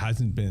into it. If it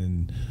hasn't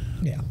been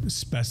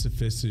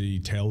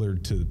specificity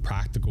tailored to the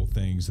practical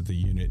things that the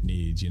unit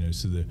needs,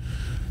 so the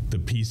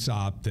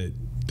PSOP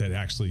that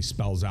actually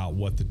spells out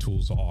what the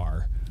tools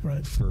are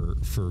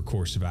for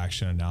course of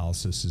action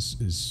analysis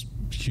is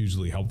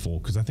hugely helpful,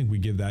 because I think we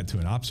give that to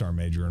an OPSAR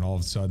major and all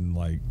of a sudden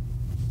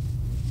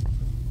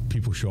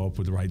people show up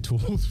with the right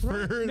tools.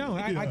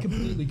 I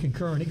completely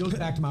concur, and it goes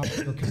back to my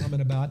earlier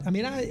comment about.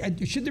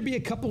 Should there be a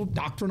couple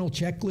doctrinal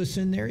checklists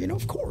in there?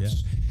 Of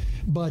course,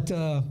 but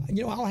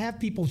I'll have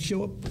people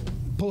show up,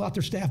 pull out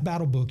their staff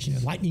battle books.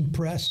 Lightning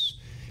press.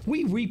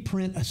 We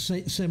reprint a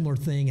similar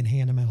thing and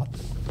hand them out.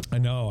 I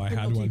know, I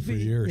had one for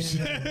years.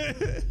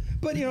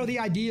 But the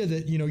idea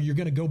that you're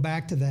going to go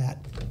back to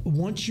that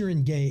once you're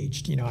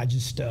engaged.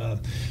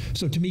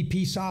 So to me,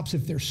 PSOPs,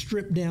 if they're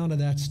stripped down to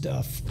that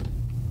stuff,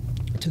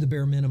 to the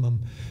bare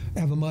minimum,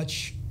 have a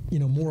much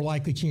more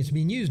likely chance of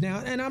being used.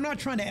 Now, and I'm not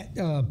trying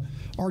to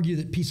argue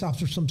that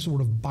PSOPs are some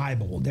sort of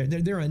Bible.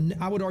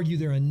 I would argue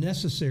they're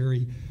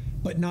unnecessary,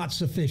 but not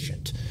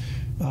sufficient.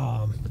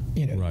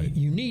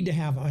 You need to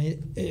have,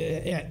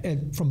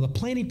 from the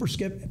planning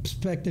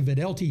perspective at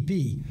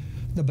LTP,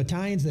 the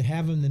battalions that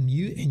have them and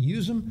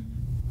use them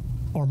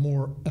are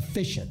more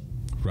efficient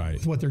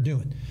with what they're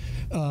doing.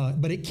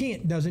 But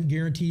it doesn't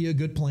guarantee you a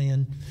good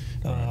plan.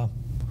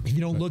 If you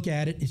don't look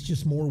at it, it's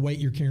just more weight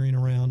you're carrying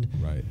around.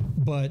 Right.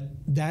 But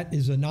that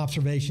is an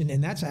observation,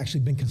 and that's actually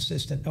been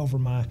consistent over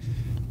my,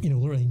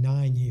 literally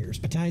 9 years.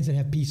 Battalions that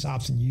have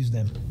PSOPs and use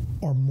them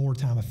are more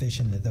time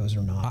efficient than those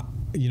are not.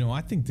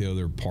 I think the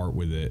other part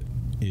with it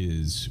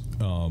is,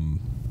 how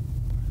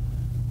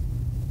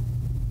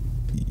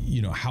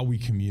we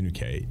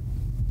communicate.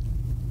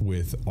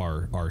 with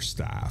our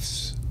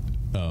staffs,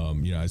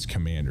 as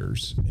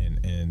commanders,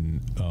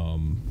 and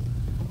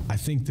I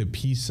think the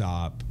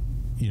PSOP,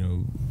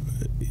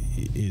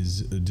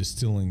 is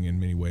distilling in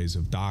many ways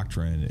of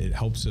doctrine. It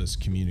helps us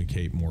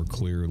communicate more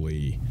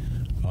clearly.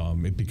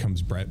 It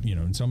becomes,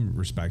 in some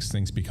respects,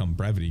 things become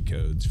brevity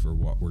codes for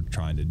what we're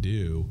trying to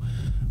do.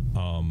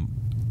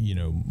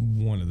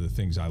 One of the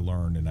things I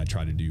learned and I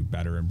try to do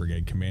better in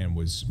Brigade Command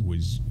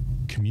was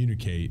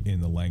communicate in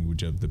the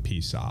language of the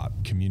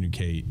PSOP,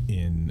 communicate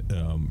in,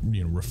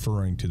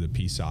 referring to the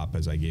PSOP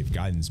as I gave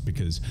guidance,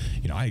 because,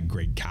 I had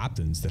great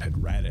captains that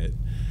had read it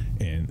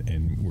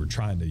and were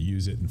trying to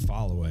use it and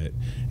follow it.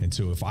 And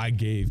so if I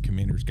gave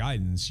commanders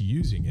guidance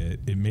using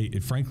it, it made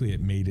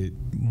it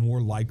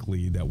more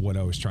likely that what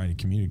I was trying to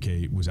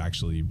communicate was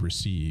actually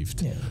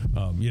received. Yeah.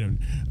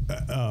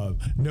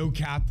 No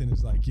captain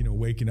is like,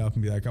 waking up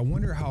and be like, I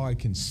wonder how I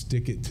can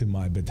stick it to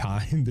my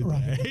battalion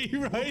today.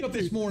 Right. Wake up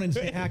this morning and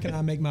say, how can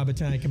I make my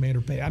battalion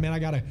commander pay? I mean, I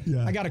got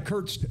a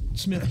Kurt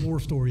Smith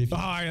war story.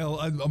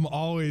 I'm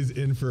always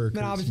in for a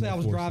Kurt obviously Smith I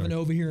was war driving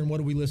story. over here, and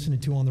what are we listening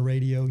to on the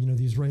radio?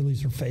 The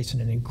Israelis are facing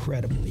an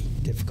incredibly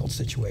difficult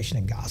situation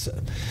in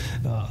Gaza.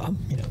 How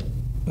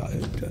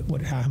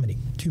many?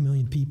 2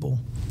 million people.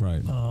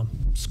 Right. 2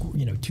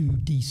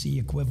 DC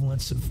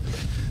equivalents of.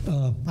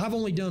 I've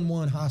only done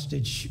one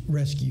hostage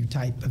rescue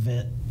type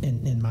event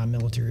in my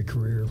military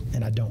career,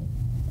 and I don't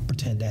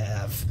pretend to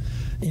have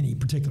any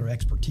particular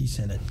expertise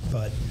in it.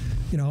 But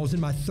I was in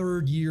my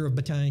 3rd year of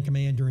battalion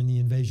command during the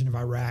invasion of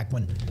Iraq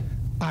when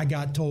I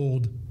got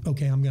told,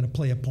 okay, I'm going to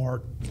play a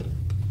part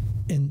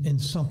in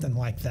something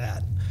like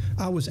that.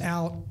 I was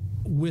out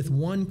with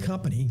one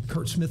company.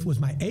 Kurt Smith was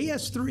my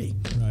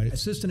AS3, right.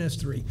 Assistant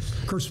S3.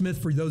 Kurt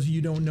Smith, for those of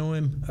you who don't know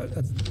him,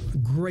 a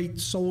great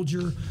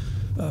soldier,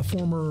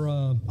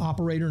 former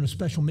operator in a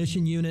special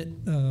mission unit,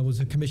 was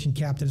a commissioned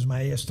captain as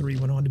my AS3,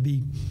 went on to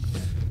be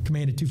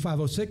commanded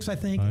 2506, I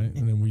think. Right.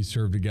 And then we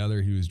served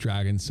together. He was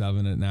Dragon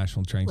 7 at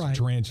National Training Center,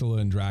 Tarantula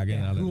and Dragon.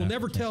 Yeah, who will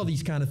never tell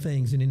these kind of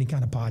things in any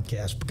kind of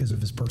podcast because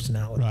of his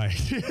personality. Right.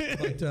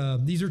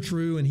 But these are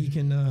true, and he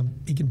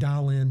can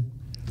dial in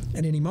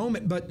at any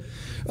moment. But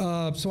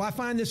so I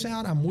find this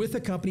out. I'm with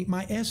a company.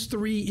 My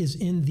S3 is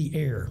in the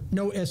air.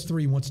 No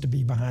S3 wants to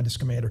be behind his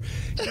commander.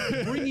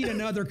 Bringing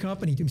another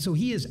company to him. So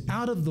he is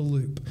out of the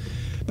loop.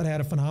 But I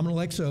had a phenomenal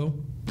XO,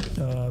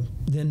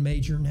 then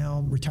Major,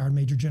 now retired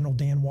Major General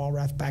Dan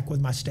Walrath, back with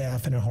my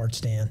staff in a hard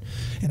stand.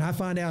 And I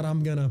find out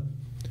I'm going to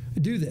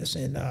do this.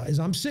 And as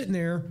I'm sitting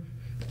there,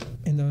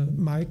 and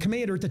my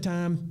commander at the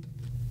time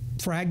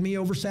fragged me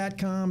over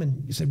SATCOM,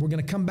 and he said, we're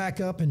going to come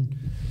back up in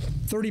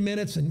 30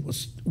 minutes and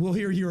we'll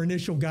hear your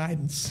initial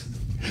guidance,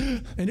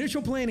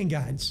 initial planning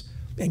guidance.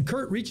 And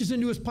Kurt reaches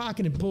into his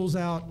pocket and pulls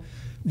out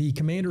the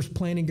commander's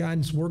planning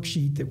guidance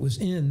worksheet that was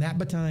in that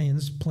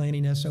battalion's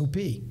planning SOP.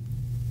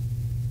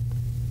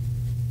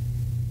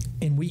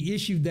 And we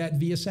issued that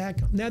via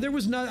SATCOM. Now, there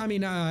was no,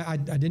 I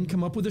didn't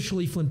come up with a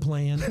Schlieflin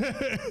plan,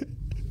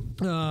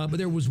 but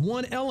there was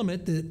one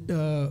element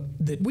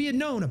that we had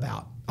known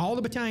about. All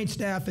the battalion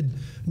staff had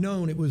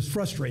known. It was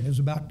frustrating. It was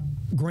about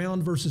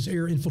ground versus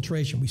air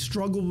infiltration. We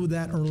struggled with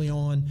that early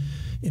on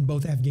in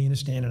both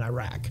Afghanistan and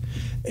Iraq.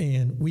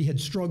 And we had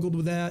struggled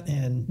with that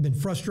and been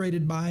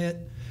frustrated by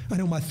it. I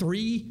know my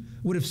 3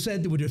 would have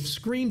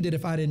screamed it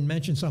if I didn't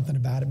mention something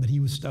about it, but he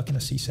was stuck in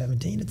a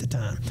C-17 at the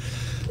time.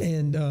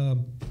 And,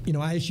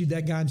 I issued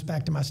that guidance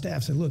back to my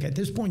staff, said, look, at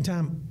this point in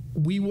time,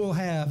 we will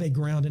have a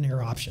ground and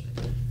air option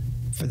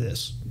for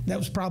this. That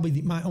was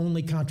probably my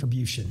only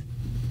contribution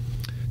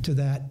to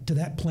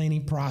that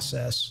planning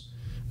process.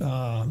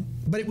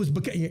 But it was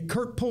because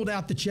Kurt pulled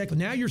out the check.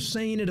 Now you're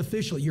saying it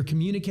officially. You're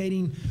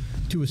communicating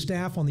to a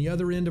staff on the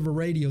other end of a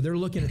radio. They're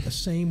looking at the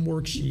same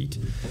worksheet.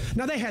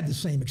 Now, they had the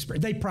same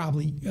experience. They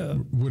probably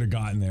would have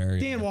gotten there.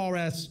 Dan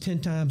Walrath's 10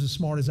 times as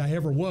smart as I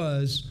ever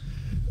was.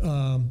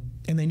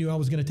 And they knew I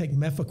was going to take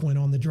Mefequin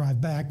on the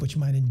drive back, which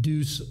might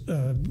induce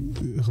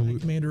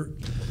commander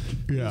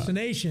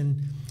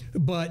hallucination.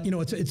 But,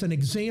 it's an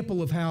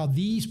example of how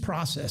these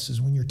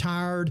processes, when you're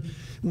tired,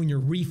 when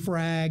you're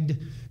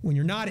refragged, when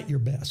you're not at your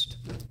best,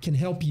 can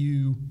help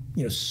you,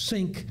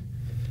 sink.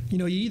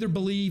 You either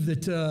believe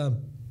that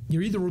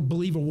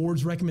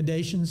awards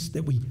recommendations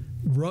that we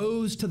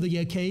rose to the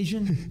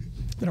occasion,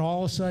 that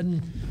all of a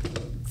sudden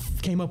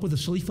came up with a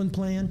Schlieflin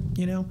plan,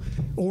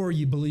 or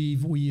you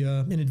believe we,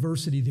 in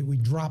adversity, that we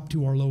dropped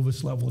to our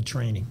lowest level of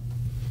training.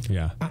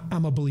 Yeah,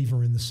 I'm a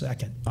believer in the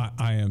second.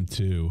 I am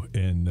too,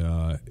 and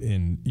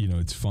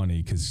it's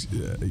funny because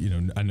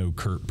I know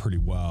Kurt pretty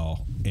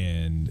well,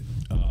 and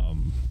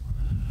one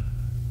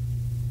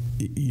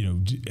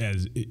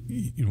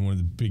of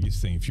the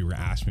biggest things, if you were to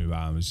ask me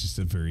about him, is just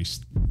a very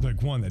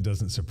one that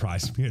doesn't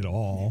surprise me at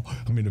all.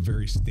 A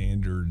very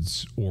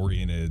standards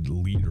oriented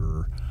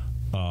leader.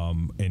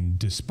 And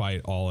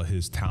despite all of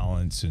his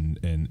talents and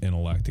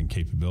intellect and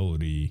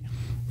capability,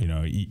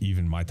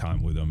 even my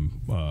time with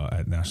him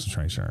at National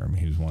Training Center,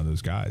 he was one of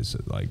those guys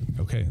that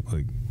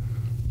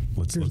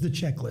here's the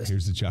checklist.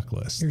 Here's the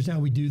checklist. Here's how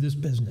we do this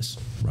business.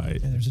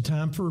 Right. And there's a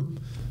time for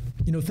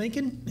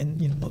thinking,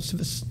 and most of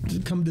us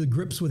come to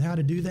grips with how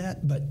to do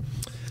that. But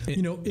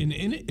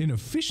in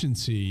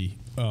efficiency,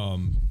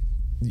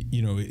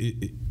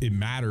 it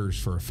matters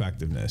for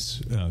effectiveness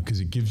because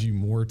it gives you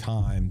more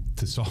time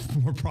to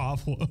solve more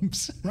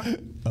problems. Right.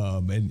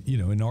 And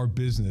in our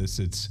business,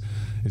 it's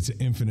an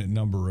infinite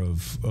number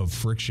of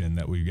friction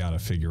that we've got to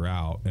figure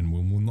out, and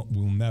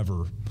we'll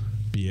never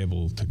be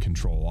able to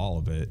control all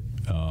of it.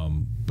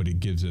 But it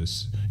gives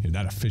us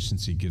that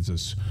efficiency gives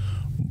us,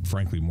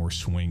 frankly, more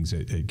swings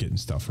at getting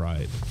stuff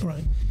right.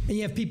 Right. And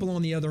you have people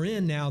on the other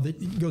end now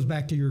that goes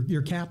back to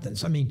your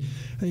captains. I mean,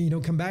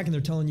 come back and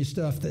they're telling you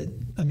stuff that,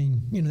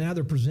 now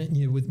they're presenting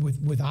you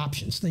with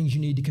options, things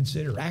you need to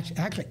consider,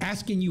 actually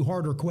asking you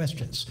harder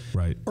questions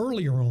right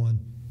earlier on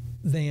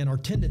than our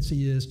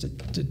tendency is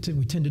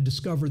we tend to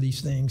discover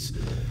these things,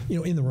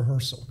 in the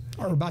rehearsal.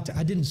 Or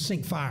I didn't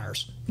sink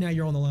fires. Now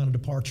you're on the line of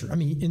departure. I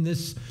mean, in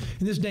this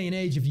day and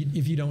age,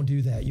 if you don't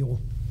do that, you're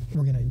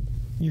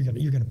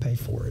gonna pay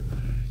for it.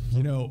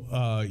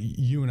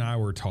 You and I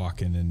were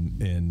talking,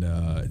 and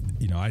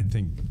I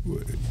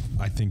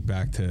think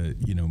back to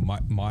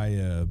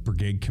my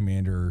brigade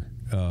commander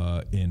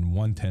in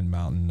 110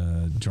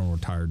 Mountain, General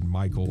Retired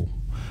Michael.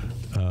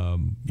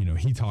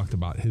 He talked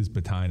about his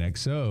battalion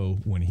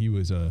XO when he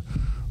was a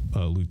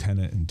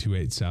lieutenant in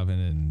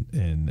 287,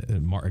 and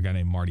a guy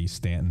named Marty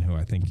Stanton, who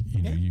I think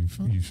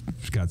you've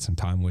got some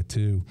time with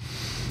too,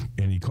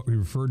 and he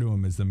referred to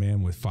him as the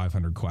man with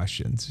 500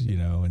 questions,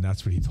 and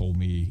that's what he told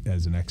me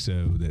as an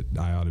XO, that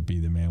I ought to be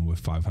the man with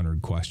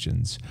 500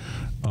 questions.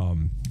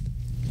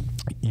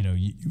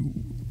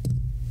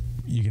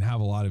 You can have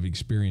a lot of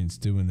experience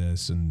doing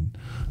this, and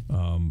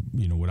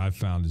what I've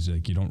found is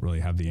like you don't really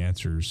have the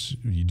answers.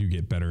 You do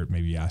get better at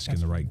maybe asking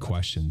the right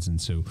questions.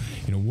 And so,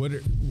 what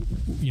have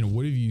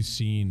you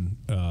seen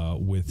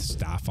with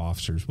staff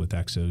officers with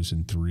XOs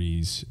and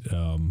 3s,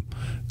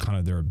 kind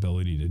of their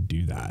ability to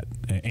do that,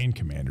 and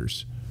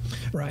commanders?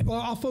 Right. Well,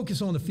 I'll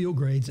focus on the field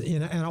grades,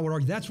 and I would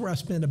argue that's where I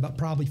spend about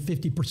probably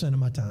 50% of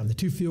my time. The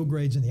 2 field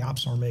grades and the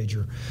ops sergeant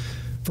major.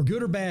 For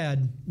good or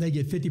bad, they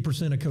get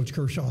 50% of Coach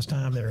Kershaw's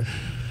time there.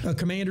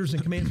 Commanders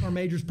and command sergeant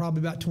majors, probably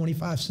about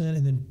 25 cents,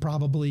 and then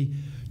probably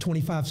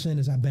 25 cents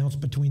as I bounce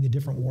between the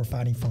different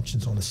warfighting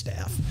functions on the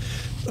staff.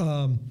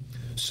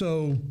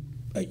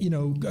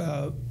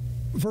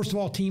 First of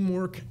all,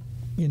 teamwork.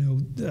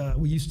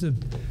 We used to,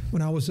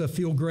 when I was a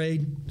field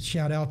grade,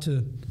 shout out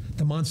to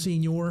the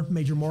Monsignor,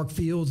 Major Mark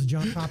Fields, a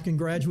Johns Hopkins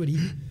graduate.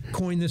 He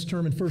coined this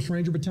term in 1st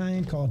Ranger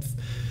Battalion called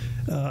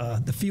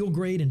the field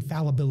grade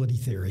infallibility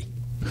theory.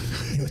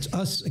 It's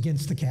us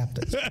against the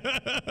captains.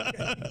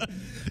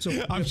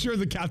 So I'm sure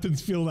the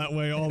captains feel that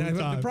way all the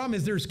time. The problem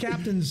is there's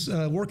captains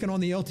working on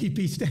the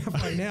LTP staff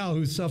right now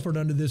who suffered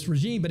under this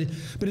regime. But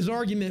his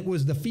argument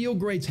was the field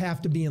grades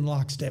have to be in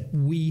lockstep.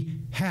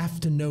 We have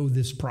to know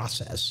this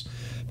process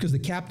because the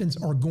captains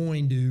are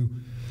going to,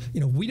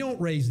 we don't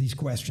raise these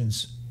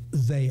questions,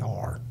 they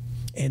are.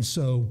 And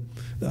so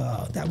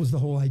that was the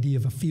whole idea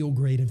of a field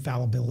grade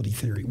infallibility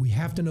theory. We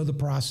have to know the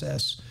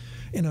process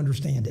and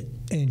understand it.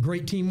 And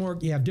great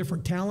teamwork, you have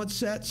different talent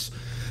sets.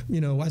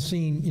 I've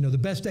seen, the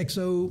best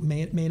XO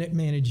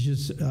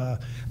manages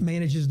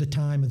the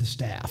time of the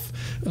staff.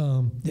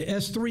 The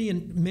S3,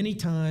 and many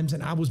times,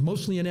 and I was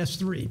mostly an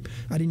S3,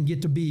 I didn't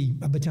get to be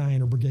a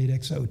battalion or brigade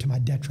XO to my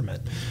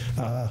detriment.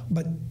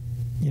 But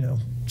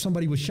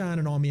somebody was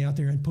shining on me out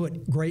there and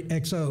put great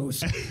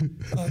XOs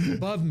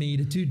above me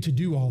to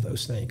do all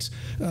those things.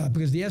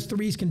 Because the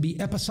S3s can be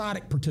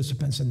episodic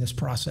participants in this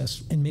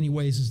process in many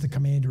ways as the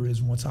commander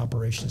is once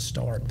operations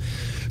start.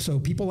 So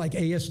people like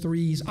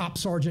AS3s,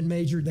 Ops Sergeant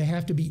Major, they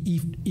have to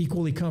be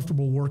equally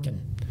comfortable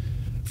working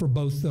for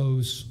both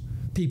those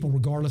people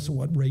regardless of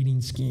what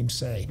rating schemes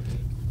say.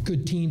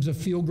 Good teams of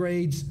field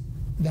grades,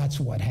 that's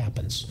what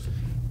happens.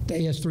 The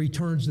AS3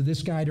 turns to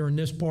this guy during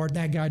this part,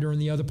 that guy during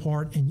the other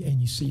part, and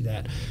you see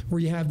that. Where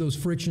you have those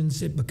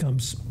frictions, you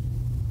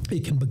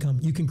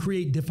can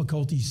create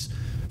difficulties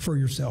for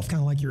yourself, kind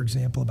of like your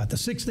example about the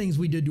 6 things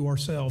we did to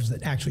ourselves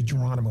that actually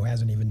Geronimo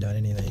hasn't even done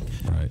anything.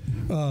 Right.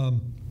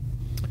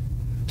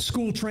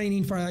 School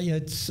training,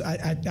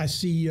 I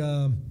see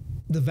the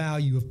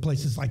value of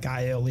places like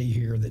ILE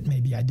here that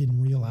maybe I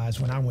didn't realize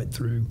when I went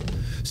through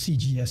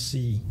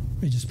CGSC,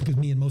 just because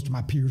me and most of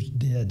my peers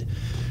did.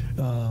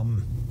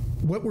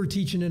 What we're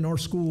teaching in our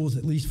schools,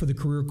 at least for the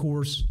career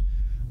course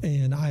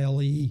and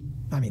ILE,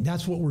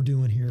 that's what we're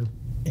doing here.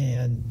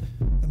 And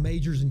the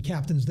majors and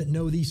captains that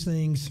know these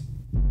things,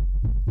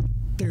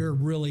 they're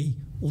really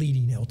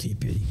leading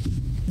LTP.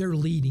 They're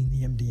leading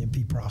the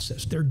MDMP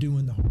process. They're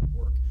doing the hard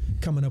work,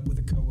 coming up with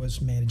the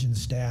COAs, managing the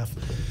staff,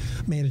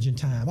 managing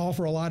time.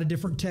 Offer a lot of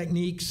different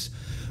techniques.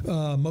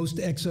 Most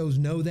XOs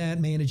know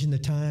that. Managing the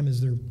time is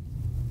their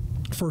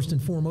first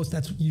and foremost.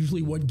 That's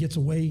usually what gets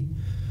away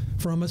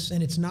from us,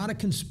 and it's not a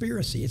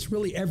conspiracy. It's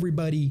really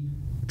everybody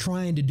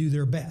trying to do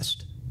their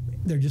best.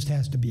 There just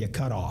has to be a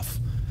cutoff.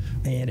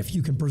 And if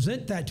you can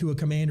present that to a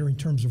commander in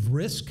terms of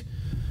risk,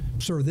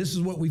 sir, this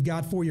is what we've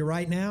got for you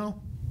right now,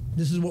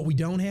 this is what we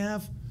don't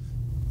have.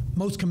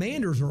 Most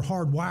commanders are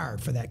hardwired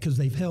for that because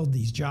they've held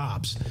these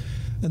jobs.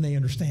 and they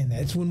understand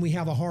that. It's when we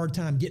have a hard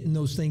time getting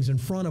those things in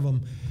front of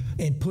them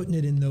and putting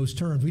it in those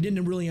terms. We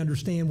didn't really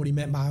understand what he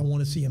meant by I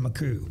want to see a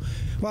McCoo.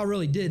 Well, I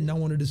really didn't. I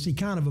wanted to see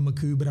kind of a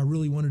McCoo, but I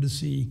really wanted to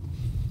see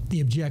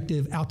the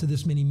objective out to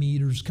this many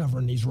meters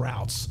covering these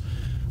routes.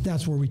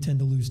 That's where we tend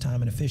to lose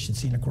time and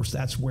efficiency. And of course,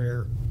 that's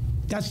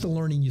the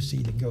learning you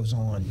see that goes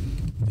on.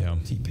 Yeah.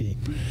 TP.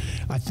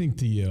 I think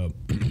the,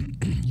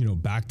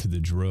 back to the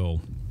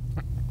drill,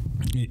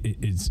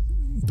 it's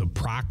the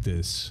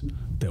practice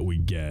that we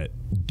get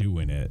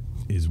doing it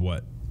is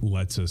what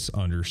lets us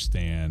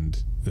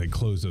understand, they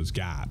close those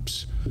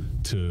gaps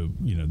to,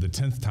 the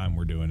 10th time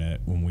we're doing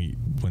it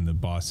when the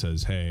boss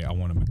says, hey, I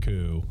want a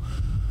McCoo.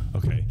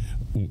 Okay,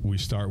 we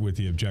start with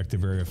the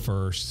objective area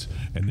first,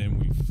 and then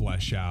we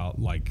flesh out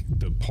like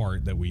the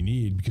part that we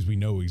need because we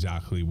know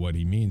exactly what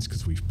he means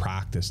because we've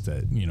practiced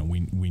it.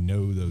 We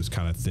know those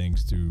kind of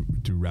things through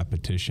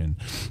repetition.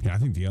 I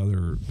think the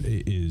other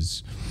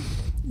is,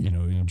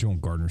 Joel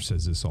Gardner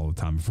says this all the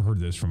time. I've heard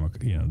this from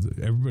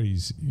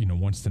everybody's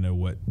wants to know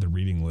what the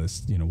reading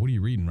list. What are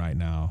you reading right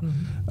now?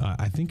 Mm-hmm.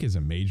 I think as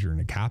a major and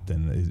a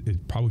captain,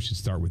 it probably should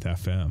start with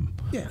FM.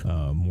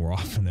 Yeah. More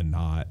often than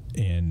not,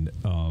 and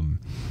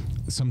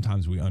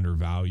sometimes we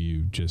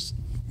undervalue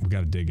we got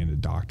to dig into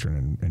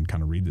doctrine and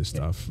kind of read this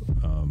stuff.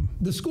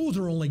 The schools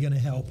are only going to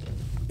help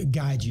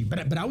guide you,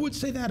 but I would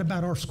say that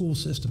about our school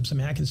systems. I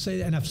mean, I can say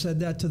that, and I've said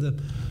that to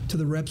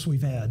the reps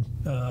we've had,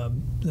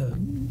 the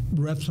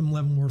reps from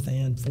Leavenworth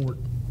and Fort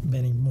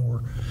Benning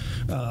Moore.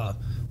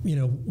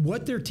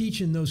 What they're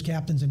teaching those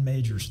captains and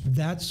majors,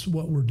 that's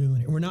what we're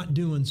doing. We're not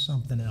doing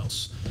something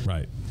else.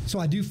 Right. So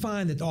I do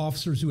find that the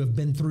officers who have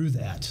been through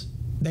that,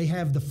 they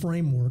have the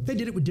framework. They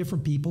did it with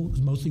different people. It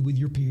was mostly with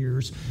your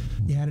peers.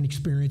 You had an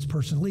experienced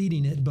person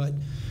leading it, but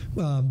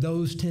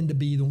those tend to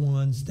be the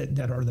ones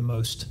that are the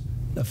most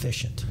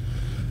efficient.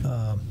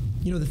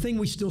 The thing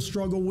we still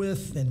struggle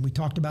with, and we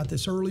talked about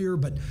this earlier,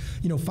 but,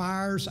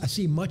 fires, I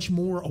see much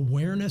more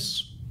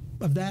awareness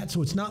of that.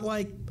 So it's not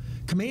like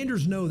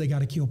commanders know they got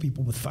to kill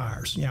people with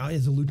fires.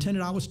 As a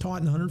lieutenant, I was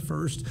taught in the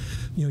 101st,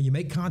 you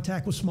make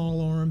contact with small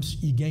arms,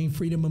 you gain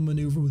freedom of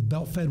maneuver with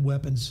belt-fed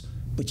weapons,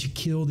 but you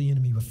kill the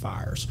enemy with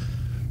fires,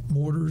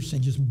 mortars,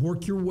 and just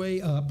work your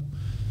way up.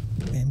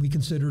 And we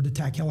considered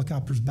attack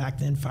helicopters back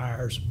then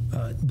fires,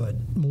 but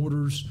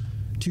mortars,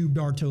 tubed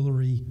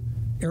artillery,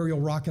 aerial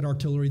rocket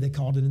artillery, they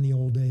called it in the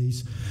old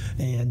days,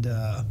 and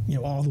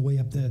all the way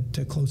up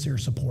to close air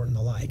support and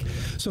the like.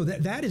 So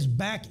that is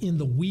back in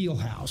the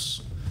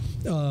wheelhouse,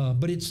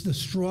 but it's the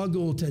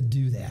struggle to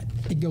do that.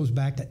 It goes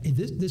back to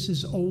this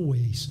has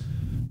always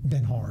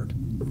been hard.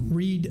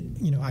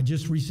 I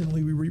just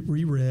recently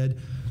reread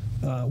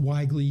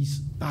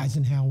Weigley's,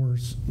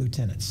 Eisenhower's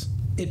lieutenants.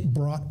 It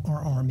brought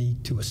our Army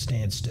to a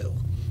standstill.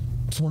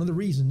 It's one of the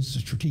reasons the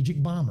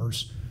strategic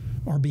bombers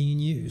are being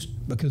used,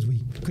 because we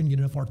couldn't get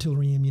enough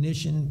artillery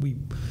ammunition. We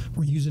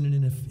were using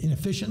it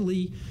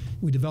inefficiently.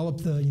 We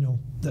developed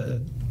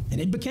and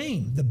it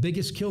became the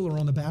biggest killer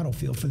on the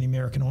battlefield for the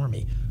American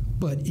Army.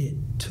 But it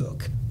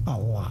took a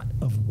lot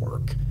of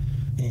work,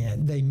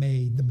 and they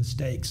made the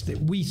mistakes that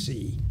we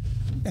see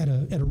at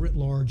a writ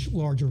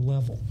larger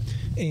level.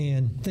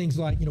 And things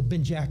like,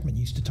 Ben Jackman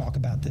used to talk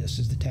about this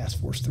as the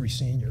Task Force 3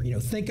 senior.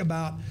 Think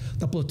about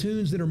the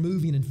platoons that are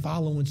moving and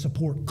following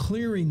support,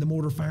 clearing the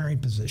mortar firing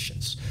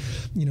positions.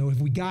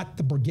 Have we got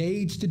the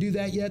brigades to do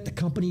that yet? The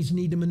companies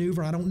need to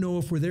maneuver. I don't know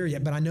if we're there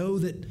yet, but I know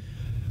that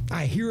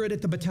I hear it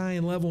at the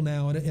battalion level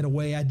now in a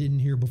way I didn't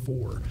hear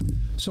before.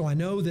 So I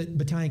know that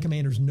battalion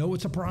commanders know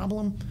it's a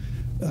problem.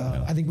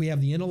 I think we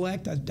have the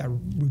intellect. I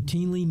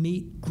routinely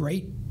meet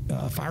great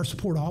fire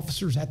support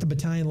officers at the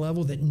battalion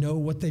level that know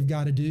what they've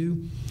got to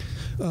do.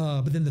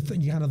 But then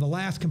the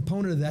last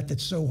component of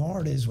that's so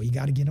hard is, you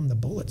got to get them the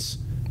bullets.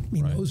 I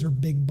mean, those are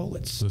big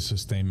bullets. The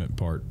sustainment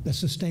part. The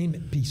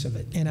sustainment piece of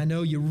it. And I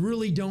know you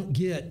really don't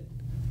get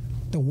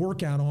the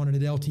workout on it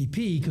at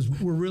LTP because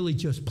we're really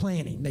just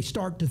planning. They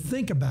start to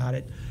think about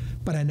it,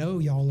 but I know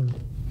y'all are.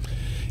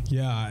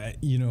 Yeah,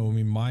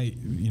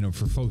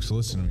 for folks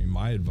listening,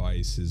 my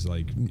advice is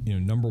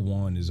number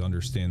one is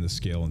understand the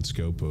scale and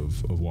scope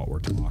of what we're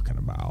talking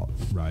about,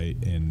 right?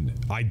 And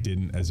I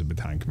didn't as a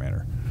battalion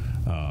commander.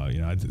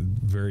 I'm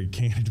very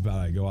candid about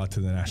it. I go out to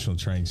the National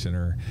Training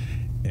Center,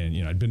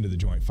 and I'd been to the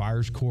Joint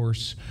Fires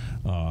course.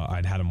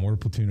 I'd had a mortar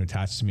platoon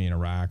attached to me in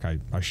Iraq.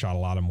 I shot a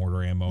lot of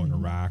mortar ammo in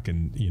Iraq,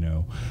 and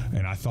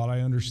I thought I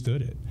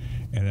understood it.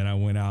 And then I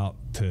went out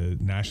to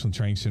National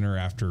Training Center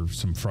after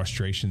some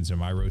frustrations in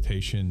my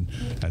rotation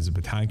as a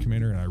battalion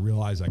commander, and I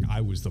realized I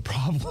was the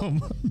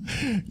problem.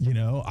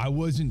 I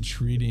wasn't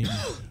treating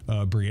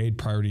brigade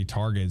priority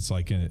targets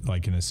like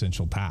an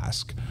essential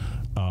task.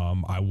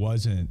 I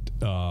wasn't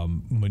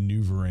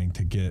maneuvering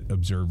to get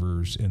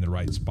observers in the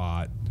right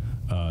spot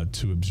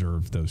to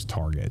observe those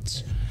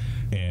targets.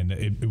 And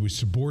it was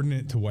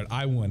subordinate to what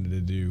I wanted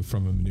to do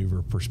from a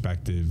maneuver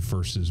perspective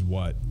versus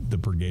what the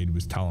brigade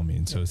was telling me.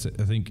 And so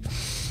I think,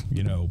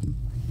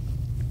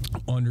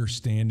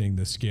 understanding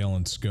the scale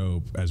and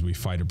scope as we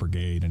fight a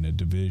brigade and a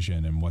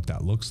division and what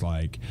that looks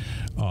like,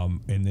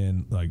 and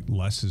then like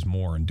less is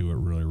more and do it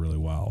really, really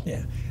well.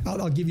 Yeah,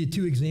 I'll give you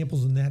 2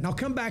 examples in that, and I'll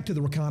come back to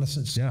the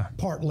reconnaissance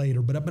part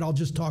later, but I'll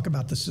just talk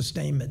about the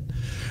sustainment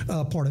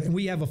part of it. And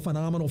we have a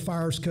phenomenal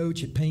fires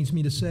coach, it pains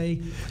me to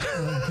say,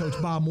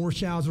 Coach Bob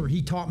Morshauser.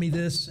 He taught me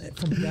this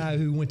from a guy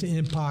who went to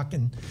MPOC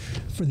and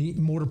for the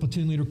mortar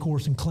platoon leader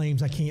course and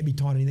claims I can't be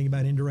taught anything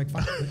about indirect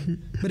fire.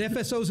 But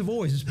FSOs have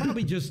always, it's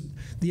probably just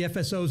the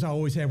FSOs I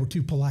always had were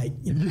too polite.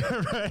 You know?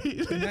 Yeah,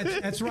 right.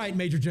 And that's right,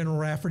 Major General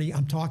Rafferty.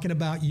 I'm talking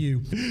about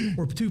you.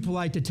 We're too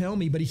polite to tell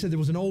me, but he said there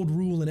was an old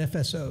rule in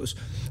FSOs.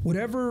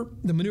 Whatever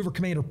the maneuver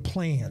commander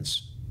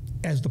plans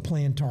as the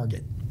planned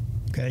target,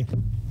 okay?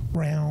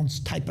 Rounds,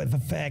 type of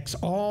effects,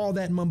 all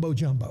that mumbo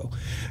jumbo.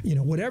 You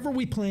know, whatever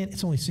we plan,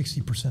 it's only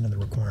 60% of the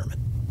requirement.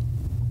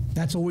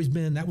 That's always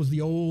been, that was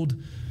the old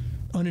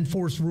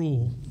unenforced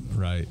rule.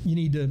 Right. You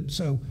need to,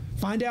 so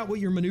find out what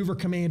your maneuver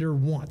commander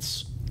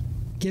wants.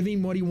 Give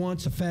him what he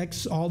wants,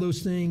 effects, all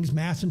those things,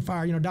 mass and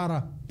fire, you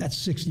know, that's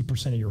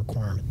 60% of your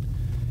requirement.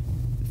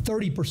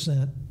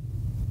 30%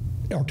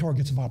 are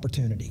targets of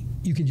opportunity.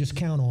 You can just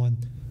count on,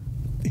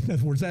 in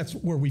other words, that's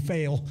where we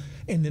fail,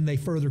 and then they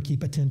further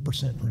keep a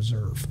 10% in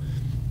reserve.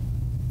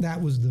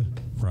 That was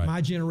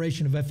my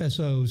generation of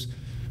FSOs.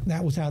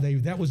 That was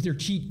that was their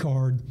cheat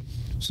card.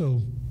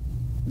 So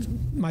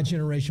my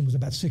generation was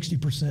about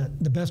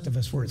 60%. The best of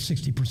us were at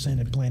 60%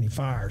 at planning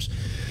fires.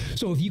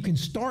 So if you can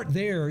start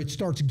there, it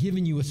starts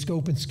giving you a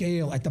scope and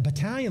scale at the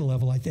battalion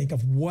level, I think,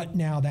 of what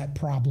now that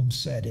problem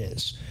set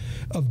is,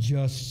 of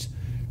just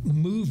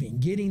moving,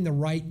 getting the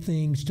right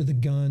things to the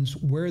guns,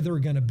 where they're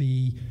going to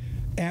be,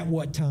 at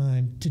what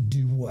time, to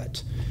do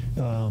what.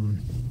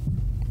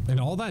 And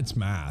all that's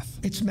math.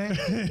 It's math.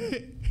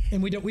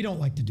 And we don't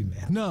like to do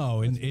math.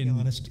 No, and be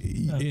honest.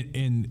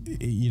 And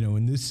you know,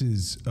 and this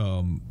is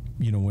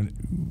you know,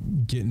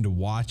 when getting to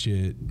watch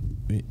it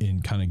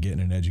and kind of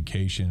getting an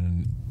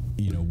education,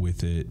 you know,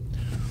 with it,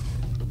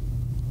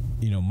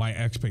 you know, my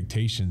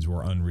expectations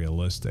were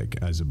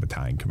unrealistic as a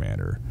battalion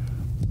commander.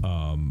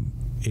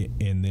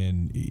 And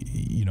then,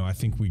 you know, I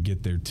think we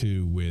get there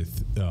too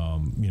with,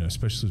 you know,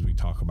 especially as we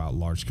talk about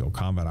large scale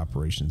combat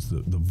operations,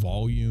 the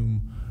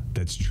volume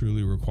that's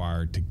truly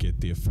required to get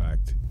the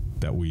effect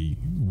that we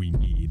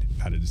need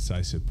at a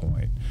decisive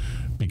point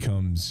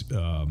becomes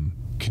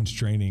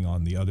constraining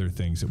on the other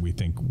things that we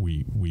think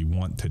we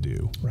want to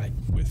do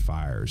with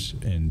fires.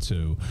 And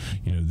so,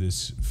 you know,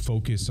 this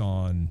focus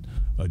on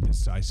a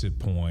decisive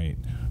point,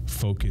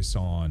 focus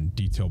on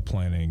detailed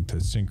planning to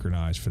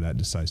synchronize for that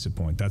decisive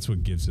point, that's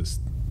what gives us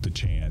the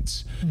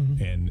chance.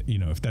 Mm-hmm. And, you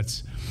know, if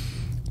that's,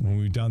 when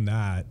we've done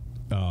that,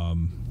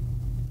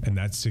 and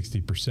that's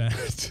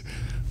 60%,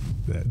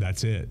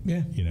 that's it.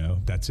 Yeah. You know,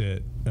 that's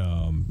it.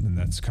 And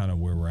that's kind of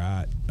where we're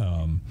at.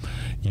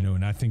 You know,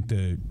 and I think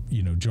that,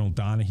 you know, General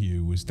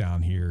Donahue was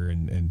down here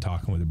and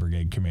talking with the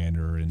brigade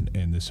commander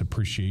and this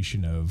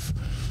appreciation of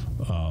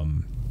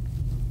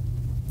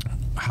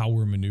how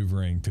we're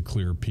maneuvering to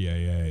clear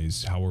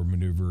PAAs, how we're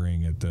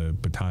maneuvering at the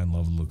battalion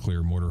level to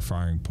clear mortar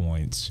firing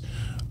points,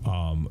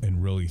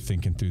 and really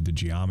thinking through the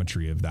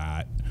geometry of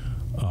that.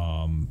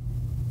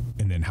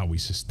 And then how we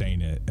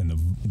sustain it, and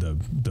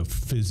the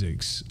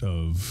physics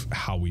of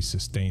how we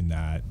sustain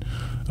that.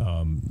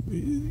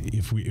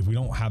 If we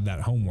don't have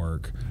that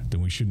homework,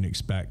 then we shouldn't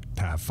expect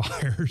to have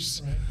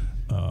fires.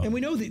 Right. And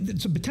we know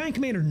that so battalion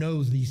commander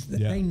knows these.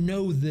 They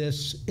know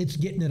this. It's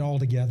getting it all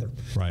together.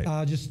 Right.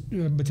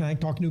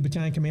 Talking to a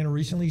battalion commander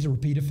recently. He's a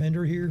repeat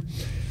offender here.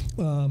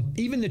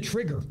 Even the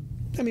trigger.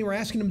 I mean, we're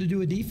asking him to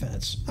do a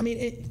defense. I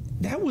mean,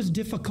 that was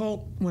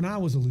difficult when I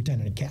was a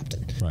lieutenant and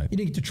captain. Right. You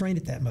didn't get to train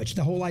it that much.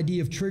 The whole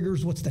idea of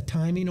triggers, what's the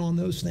timing on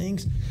those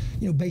things?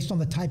 You know, based on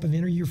the type of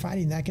enemy you're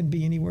fighting, that can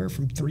be anywhere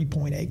from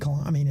 3.8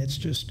 kilometers. I mean, it's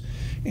just,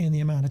 and the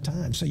amount of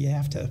time. So you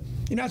have to,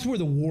 you know, that's where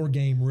the war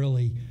game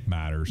really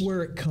matters.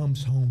 Where it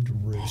comes home to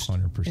roost.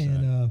 100%.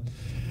 And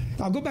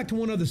I'll go back to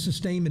one other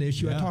sustainment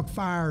issue. I talked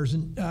fires,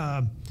 and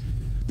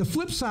the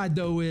flip side,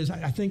 though, is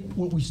I think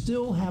what we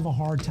still have a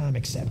hard time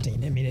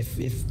accepting. I mean,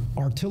 if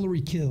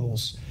artillery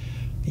kills,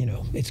 you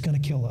know, it's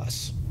going to kill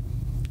us.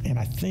 And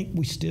I think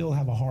we still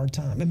have a hard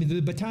time. I mean,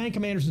 the battalion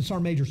commanders and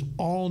sergeant majors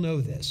all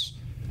know this,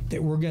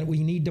 that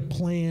we need to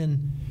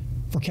plan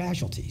for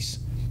casualties.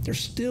 There's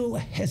still a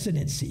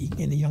hesitancy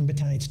in the young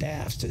battalion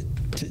staffs to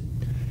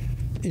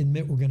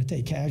admit we're going to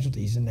take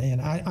casualties.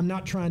 And I'm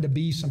not trying to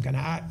be some kind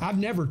of, I've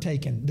never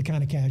taken the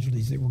kind of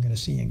casualties that we're going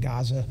to see in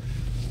Gaza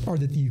or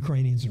that the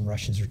Ukrainians and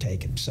Russians are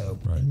taking. So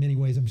in many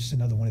ways, I'm just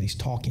another one of these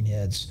talking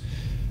heads,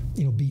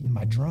 you know, beating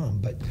my drum.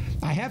 But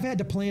I have had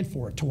to plan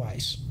for it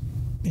twice,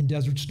 in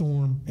Desert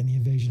Storm and the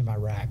invasion of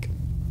Iraq.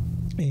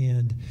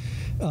 And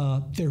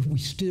we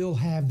still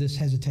have this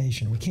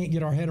hesitation. We can't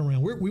get our head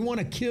around. We want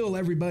to kill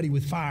everybody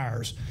with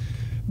fires,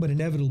 but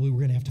inevitably we're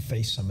going to have to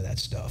face some of that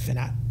stuff. And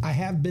I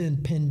have been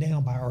pinned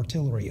down by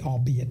artillery,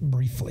 albeit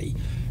briefly.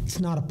 It's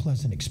not a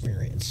pleasant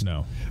experience.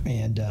 No.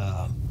 And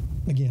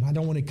again, I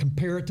don't want to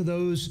compare it to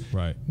those.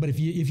 Right. But if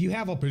you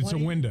have a But it's a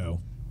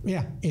window.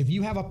 Yeah, if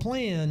you have a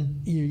plan,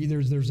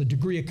 there's a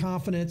degree of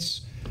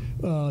confidence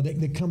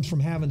that comes from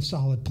having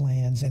solid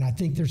plans, and I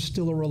think there's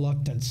still a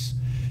reluctance.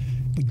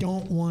 We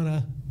don't want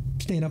to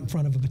stand up in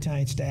front of a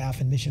battalion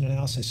staff and mission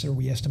analysis, sir,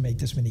 we estimate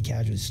this many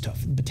casualties. It's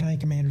tough. Battalion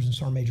commanders and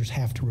sergeant majors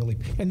have to really,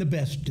 and the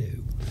best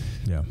do.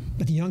 Yeah.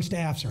 But the young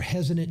staffs are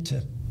hesitant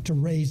to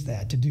raise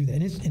that, to do that,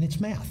 and it's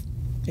math.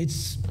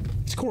 It's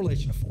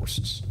correlation of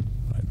forces.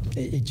 Right.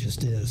 It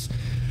just is.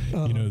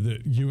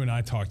 You and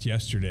I talked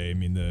yesterday. I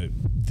mean,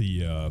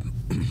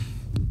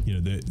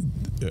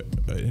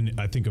 and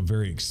I think a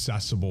very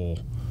accessible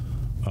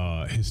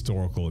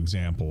historical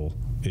example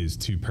is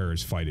two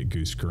pairs fight at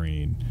Goose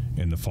Green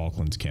in the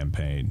Falklands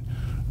campaign.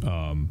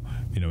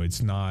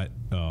 It's not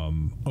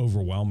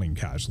overwhelming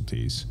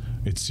casualties;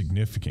 it's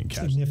significant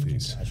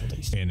casualties,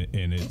 and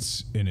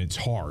it's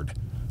hard.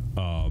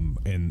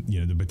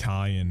 The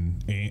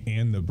battalion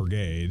and the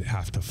brigade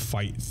have to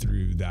fight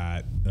through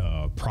that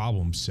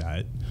problem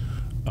set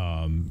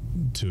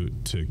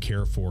to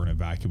care for and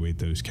evacuate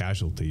those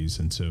casualties.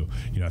 And so,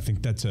 I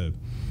think that's a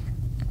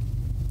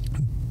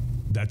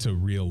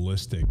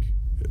realistic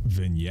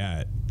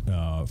vignette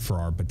for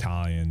our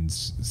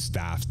battalion's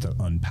staff to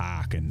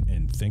unpack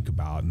and think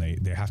about, and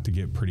they have to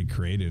get pretty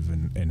creative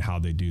in how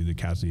they do the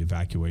casualty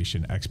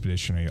evacuation,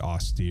 expeditionary,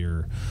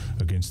 austere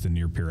against the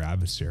near-peer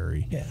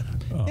adversary. Yeah,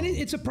 and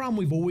it's a problem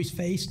we've always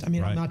faced. I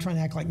mean, right. I'm not trying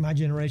to act like my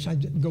generation. I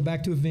go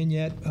back to a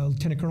vignette,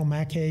 Lieutenant Colonel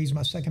Mac Hayes,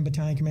 my 2nd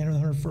Battalion commander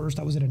in the 101st.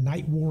 I was at a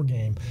night war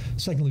game,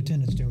 2nd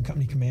lieutenants doing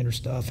company commander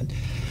stuff, and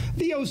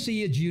the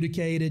OC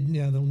adjudicated,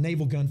 the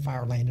naval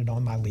gunfire landed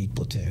on my lead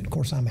platoon. Of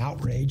course, I'm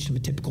outraged. I'm a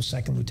typical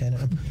 2nd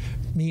lieutenant.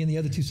 Me and the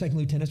other 2 2nd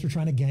lieutenants were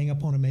trying to gang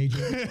up on a major.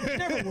 It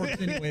never worked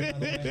anyway, by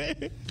the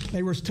way.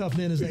 They were as tough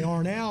then as they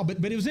are now.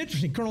 But it was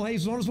interesting. Colonel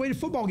Hayes was on his way to a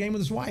football game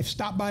with his wife,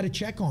 stopped by to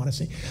check on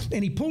us.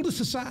 And he pulled us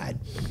aside.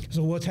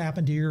 So what's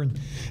happened here?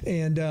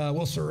 And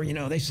well, sir,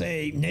 they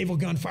say naval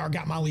gunfire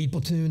got my lead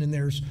platoon, and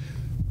there's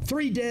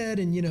 3 dead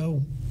and,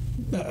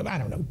 I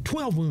don't know,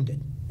 12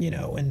 wounded,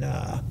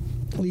 and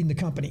leading the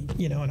company,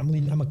 and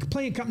I'm a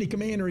playing company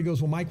commander. He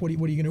goes, well, Mike, what are you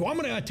going to do? I'm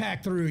going to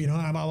attack through,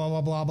 blah, blah,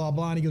 blah, blah, blah,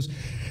 blah. And he goes,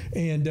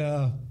 and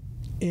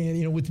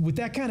with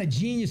that kind of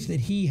genius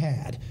that he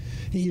had,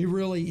 he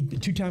really,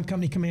 2-time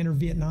company commander of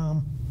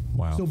Vietnam,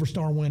 wow. Silver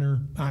Star winner.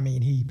 I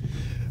mean,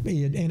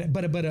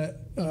 but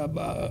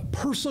a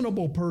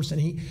personable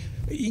person.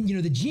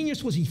 The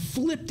genius was he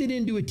flipped it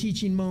into a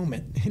teaching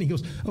moment. And he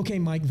goes, okay,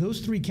 Mike, those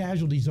 3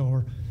 casualties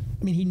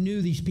he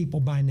knew these people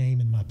by name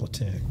in my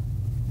platoon.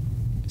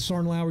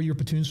 Sergeant Lowry, your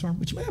platoon sergeant,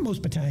 which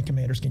most battalion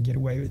commanders can get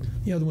away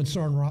with. The other one's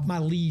Sergeant Roth, my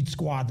lead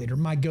squad leader,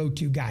 my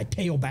go-to guy,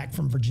 tailback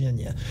from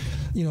Virginia.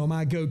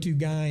 My go-to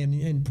guy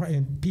and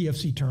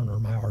PFC Turner,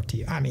 my RT.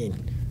 I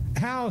mean,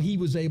 how he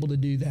was able to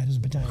do that as a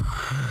battalion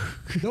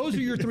commander. Those are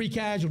your 3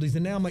 casualties,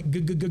 and now I'm like,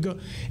 go.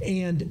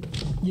 And,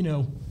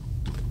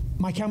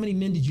 Mike, how many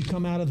men did you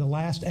come out of the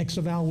last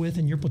ex-eval with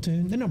in your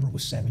platoon? The number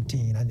was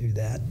 17. I knew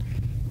that.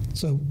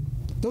 So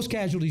those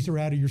casualties are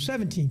out of your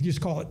 17. You just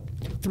call it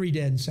 3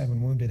 dead and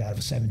 7 wounded out of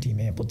a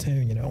 17-man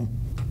platoon, You're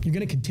going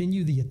to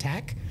continue the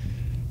attack?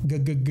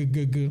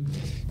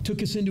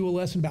 Took us into a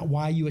lesson about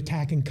why you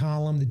attack in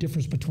column, the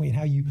difference between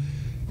how you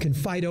can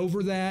fight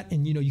over that,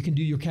 and, you can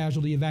do your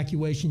casualty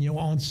evacuation,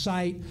 on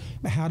site,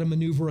 how to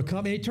maneuver a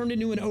company. It turned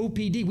into an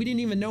OPD. We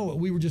didn't even know it.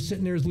 We were just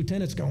sitting there as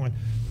lieutenants going,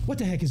 what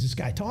the heck is this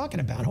guy talking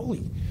about?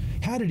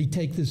 How did he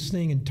take this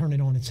thing and turn it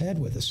on its head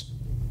with us?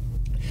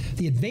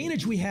 The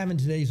advantage we have in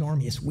today's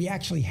Army is we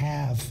actually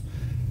have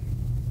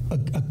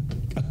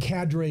a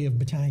cadre of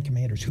battalion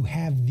commanders who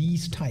have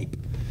these type,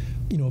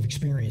 of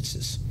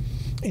experiences.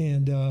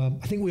 And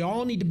I think we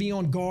all need to be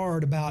on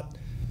guard about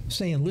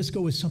saying, let's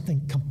go with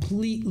something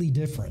completely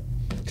different.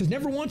 Because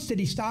never once did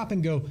he stop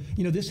and go,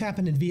 this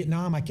happened in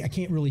Vietnam. I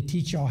can't really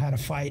teach y'all how to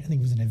fight. I think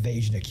it was an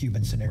invasion of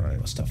Cuban scenario,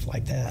 right. Stuff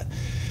like that.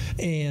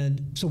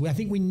 And so I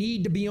think we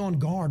need to be on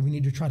guard. We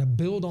need to try to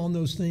build on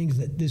those things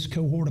that this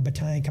cohort of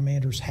battalion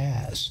commanders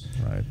has.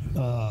 Right.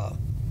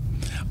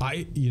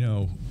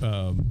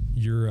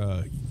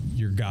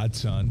 Your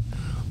godson,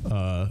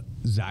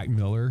 Zach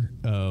Miller,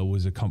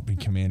 was a company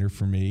commander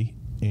for me.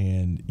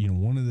 And,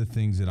 one of the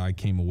things that I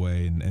came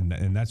away,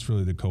 and that's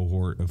really the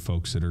cohort of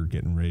folks that are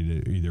getting ready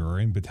to either are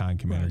in battalion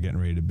command or getting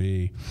ready to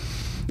be,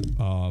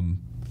 one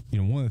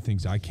of the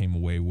things I came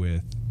away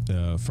with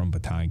from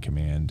battalion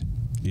command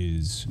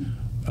is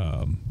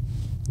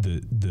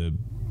the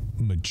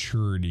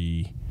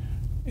maturity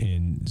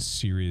and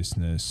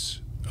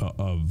seriousness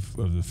of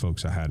the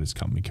folks I had as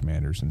company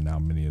commanders, and now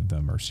many of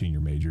them are senior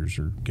majors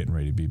or getting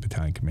ready to be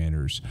battalion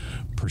commanders,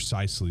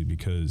 precisely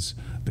because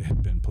they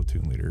had been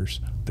platoon leaders,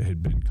 they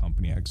had been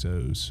company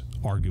XOs,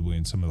 arguably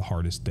in some of the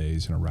hardest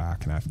days in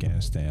Iraq and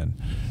Afghanistan.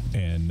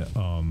 And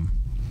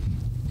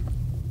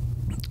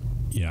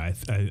I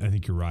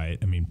think you're right.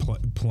 I mean,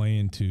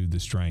 playing to the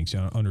strengths,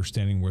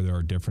 understanding where there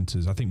are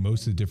differences. I think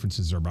most of the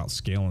differences are about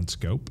scale and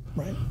scope.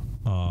 Right.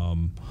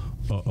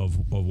 Of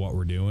what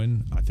we're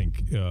doing. I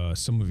think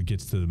some of it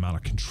gets to the amount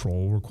of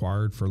control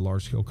required for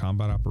large-scale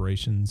combat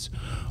operations,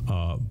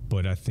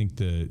 but I think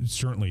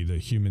certainly the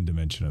human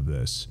dimension of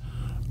this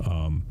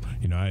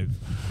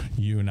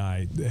You and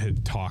I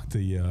had talked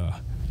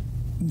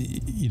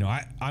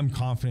I'm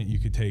confident you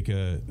could take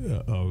a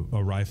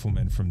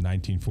rifleman from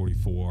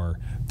 1944,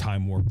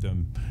 time warp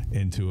them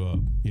into a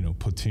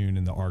platoon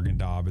in the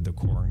Arghandab or the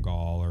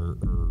Korengal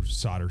or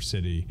Sadr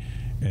City,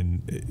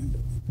 and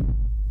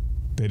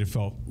they'd have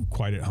felt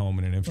quite at home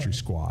in an infantry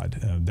squad.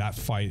 That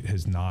fight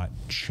has not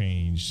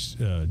changed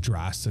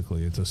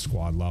drastically at the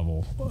squad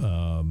level.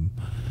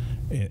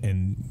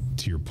 And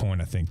to your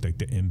point, I think like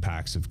the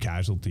impacts of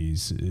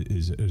casualties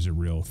is a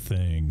real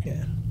thing.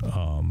 Yeah.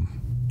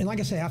 And like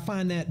I say, I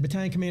find that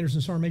battalion commanders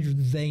and sergeant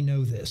majors, they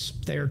know this.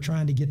 They're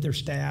trying to get their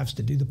staffs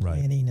to do the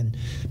planning.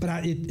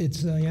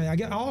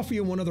 I'll offer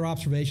you one other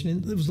observation.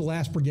 And it was the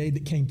last brigade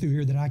that came through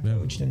here that I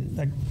coached,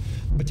 and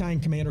battalion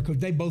commander coach.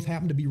 They both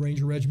happen to be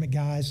Ranger Regiment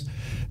guys,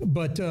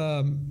 but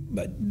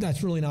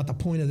that's really not the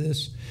point of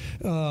this.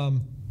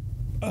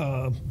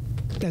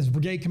 As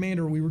brigade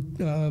commander, we were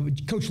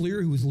Coach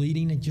Lear, who was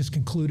leading, and just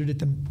concluded at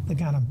the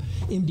kind of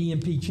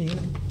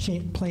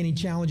MDMP planning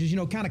challenges.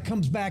 Kind of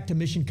comes back to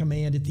mission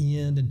command at the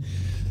end, and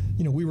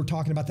we were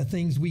talking about the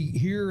things we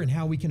hear and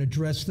how we can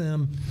address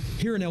them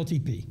here in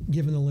LTP,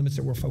 given the limits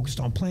that we're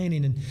focused on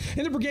planning. And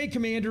the brigade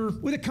commander,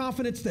 with a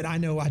confidence that I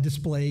know I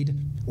displayed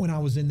when I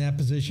was in that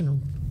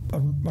position, a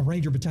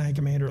Ranger battalion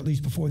commander, at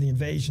least before the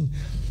invasion,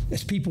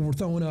 as people were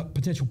throwing up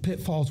potential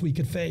pitfalls we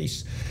could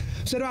face,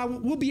 said,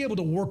 we'll be able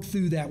to work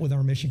through that with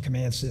our mission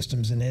command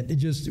systems. And it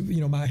just,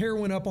 my hair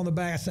went up on the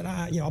back. I said,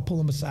 I'll pull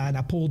them aside. And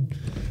I pulled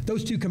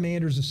those two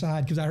commanders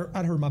aside because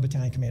I'd heard my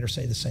battalion commander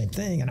say the same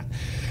thing.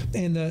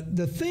 And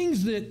the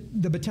things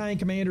that the battalion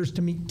commanders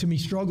to me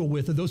struggle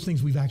with are those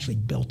things we've actually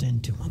built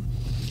into them.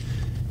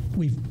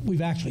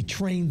 We've actually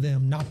trained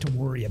them not to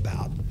worry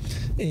about.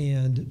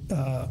 And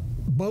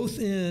both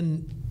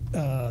in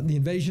the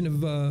invasion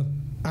of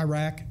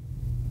Iraq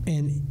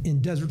and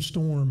in Desert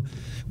Storm,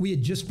 we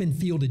had just been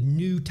fielded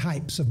new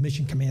types of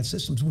mission command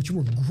systems, which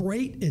were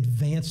great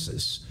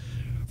advances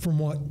from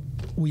what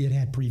we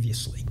had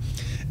previously.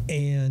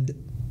 And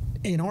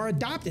are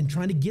adopting,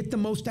 trying to get the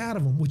most out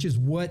of them, which is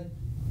what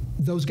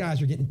those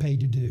guys are getting paid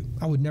to do.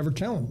 I would never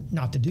tell them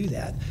not to do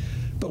that,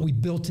 but we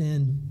built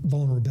in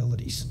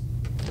vulnerabilities.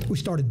 We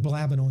started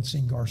blabbing on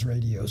SINGAR's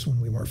radios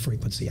when we weren't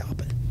frequency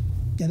hopping.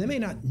 Yeah, they may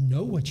not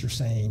know what you're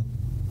saying,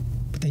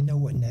 but they know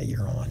what net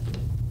you're on.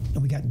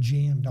 And we got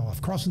jammed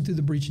off. Crossing through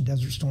the breach in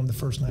Desert Storm the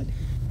first night,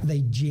 they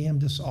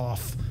jammed us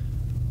off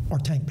our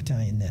tank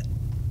battalion net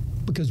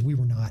because we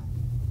were not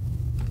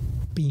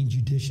being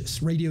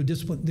judicious. Radio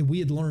discipline that we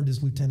had learned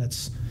as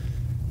lieutenants,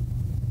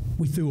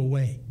 we threw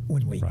away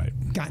when we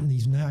got in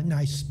these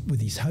nice, with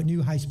these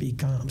new high-speed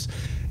comms.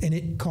 And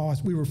it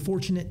caused, we were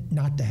fortunate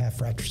not to have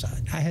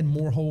fratricide. I had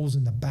more holes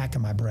in the back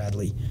of my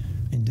Bradley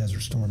in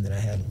Desert Storm than I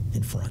had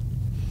in front.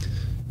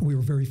 We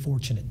were very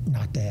fortunate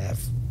not to have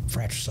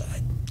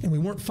fratricide. And we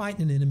weren't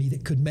fighting an enemy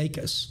that could make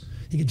us.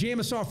 He could jam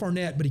us off our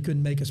net, but he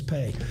couldn't make us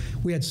pay.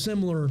 We had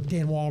similar,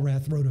 Dan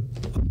Walrath wrote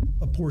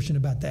a portion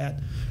about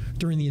that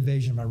during the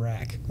invasion of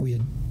Iraq. We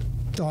had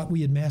thought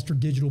we had mastered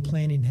digital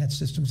planning and had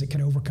systems that could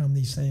overcome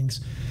these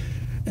things,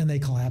 and they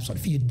collapsed.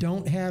 If you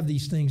don't have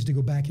these things to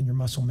go back in your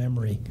muscle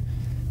memory,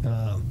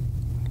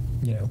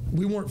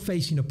 we weren't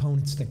facing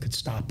opponents that could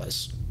stop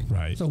us.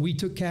 Right. So we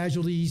took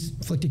casualties,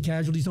 inflicted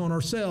casualties on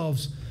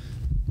ourselves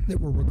that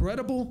were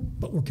regrettable,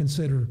 but were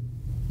considered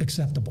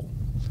acceptable.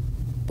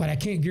 What I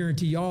can't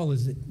guarantee y'all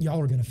is that y'all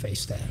are going to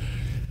face that.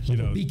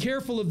 Be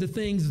careful of the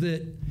things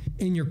that,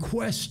 in your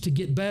quest to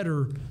get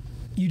better,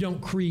 you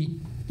don't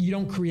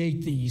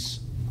create these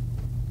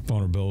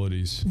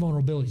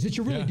vulnerabilities that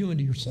you're really doing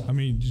to yourself. I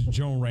mean,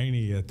 Joel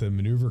Rainey at the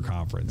maneuver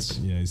conference,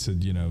 he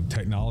said,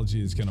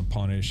 technology is going to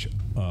punish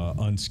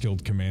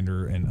unskilled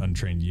commander and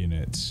untrained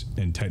units,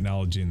 and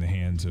technology in the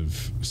hands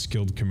of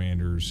skilled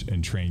commanders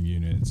and trained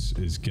units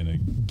is going to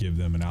give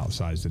them an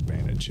outsized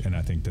advantage. And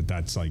I think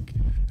that's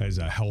as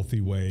a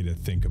healthy way to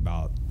think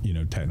about,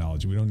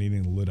 technology. We don't need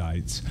any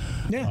Luddites.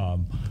 Yeah.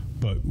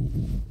 But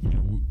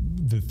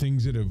the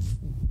things that have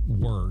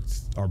worked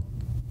are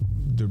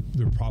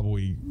they're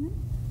probably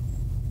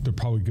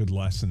good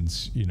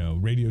lessons.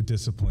 Radio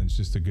discipline is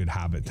just a good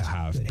habit to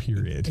have,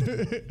 period.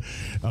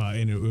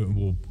 And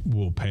it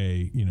will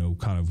pay,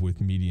 kind of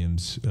with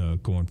mediums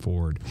going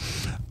forward.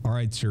 All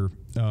right, sir.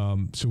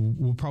 So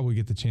we'll probably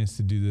get the chance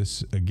to do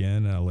this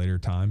again at a later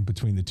time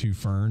between the two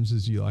ferns,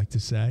 as you like to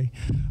say.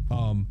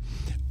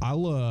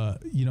 I'll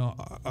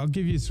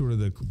give you sort of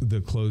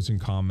the closing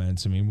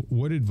comments. I mean,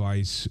 what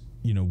advice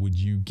would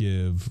you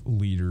give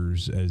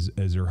leaders as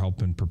they're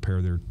helping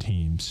prepare their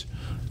teams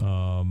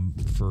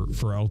for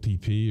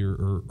LTP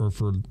or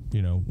for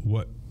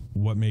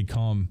what may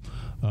come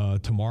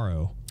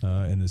tomorrow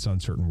in this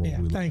uncertain world? Yeah,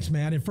 thanks,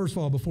 Matt. And first of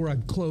all, before I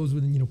close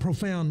with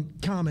profound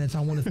comments,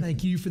 I want to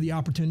thank you for the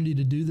opportunity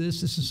to do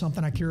this. This is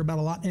something I care about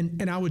a lot,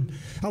 and I would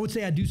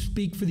say I do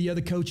speak for the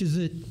other coaches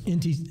at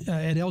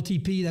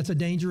LTP. That's a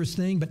dangerous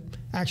thing, but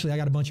actually I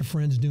got a bunch of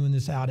friends doing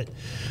this out at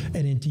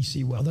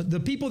NTC. Well, the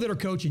people that are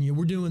coaching you,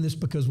 we're doing this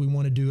because we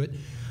want to do it.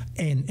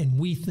 and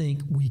we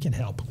think we can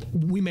help.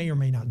 We may or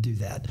may not do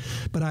that,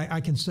 but I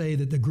can say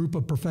that the group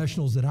of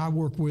professionals that I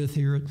work with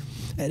here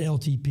at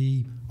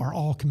LTP are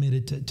all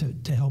committed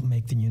to help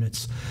make the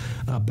units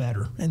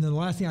better. And then the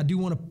last thing I do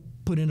want to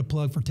put in a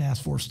plug for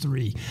Task Force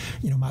 3,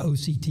 my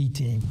OCT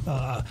team.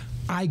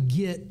 I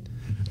get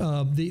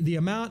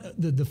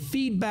the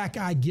feedback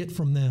I get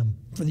from them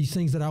for these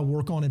things that I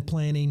work on in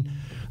planning.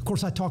 Of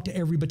course, I talk to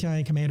every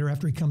battalion commander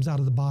after he comes out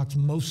of the box.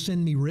 Most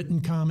send me written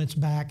comments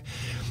back.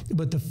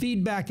 But the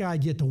feedback I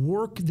get, the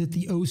work that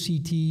the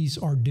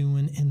OCTs are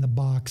doing in the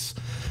box,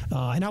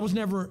 and I was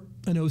never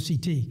an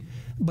OCT,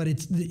 but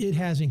it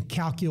has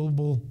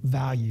incalculable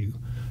value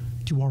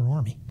to our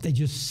Army. They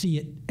just see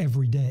it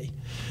every day.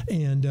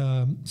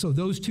 And so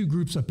those two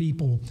groups of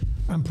people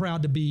I'm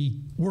proud to be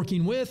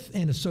working with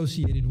and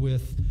associated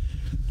with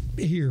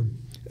here.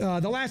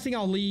 The last thing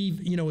I'll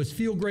leave, is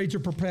field grades are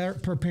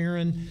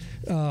preparing.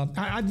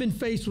 I've been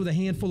faced with a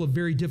handful of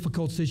very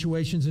difficult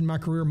situations in my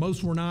career.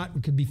 Most were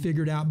not, could be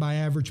figured out by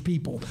average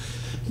people.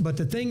 But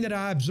the thing that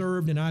I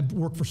observed, and I've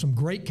worked for some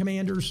great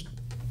commanders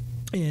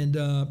and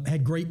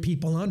had great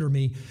people under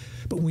me,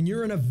 but when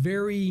you're in a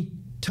very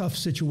tough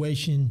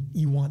situation,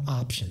 you want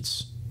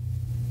options.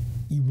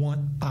 You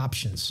want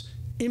options.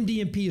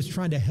 MDMP is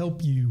trying to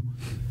help you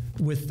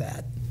with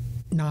that,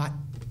 not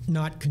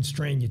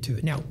constrain you to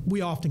it. Now,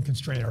 we often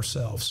constrain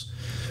ourselves.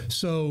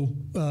 So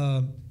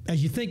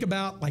as you think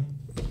about,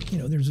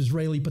 there's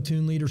Israeli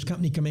platoon leaders,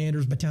 company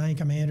commanders, battalion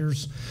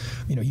commanders,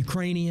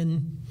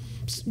 Ukrainian,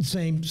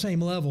 same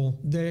level.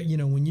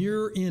 When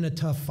you're in a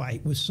tough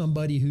fight with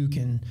somebody who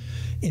can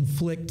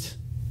inflict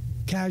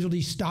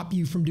casualties, stop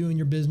you from doing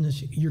your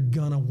business, you're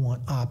gonna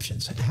want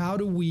options. How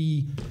do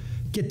we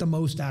get the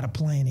most out of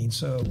planning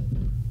so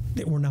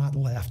that we're not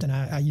left? And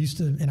I used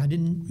to, and I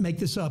didn't make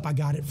this up, I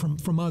got it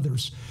from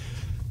others.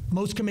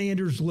 Most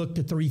commanders looked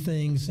at three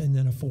things and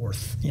then a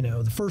fourth.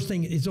 The first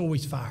thing is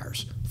always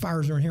fires.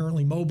 Fires are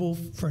inherently mobile.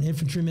 For an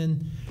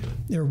infantryman,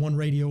 they're one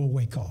radio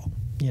away call,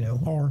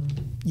 or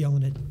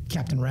yelling at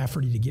Captain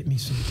Rafferty to get me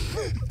some,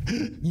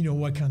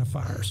 what kind of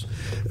fires.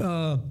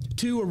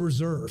 Two, a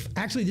reserve.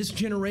 Actually, this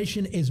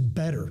generation is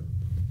better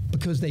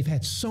because they've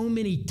had so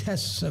many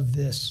tests of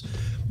this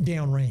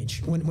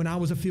downrange. When I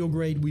was a field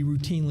grade, we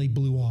routinely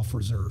blew off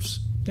reserves.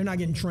 They're not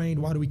getting trained.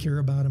 Why do we care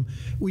about them?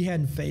 We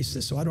hadn't faced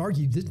this. So I'd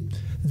argue that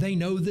they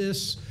know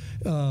this.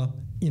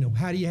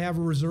 How do you have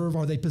a reserve?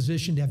 Are they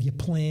positioned? Have you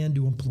planned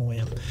to employ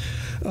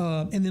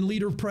them? And then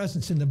leader of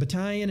presence in the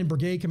battalion and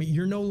brigade.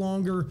 You're no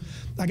longer,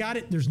 I got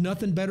it. There's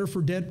nothing better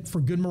for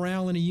good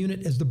morale in a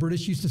unit, as the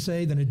British used to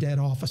say, than a dead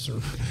officer.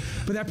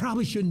 But that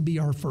probably shouldn't be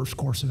our first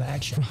course of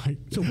action. Right.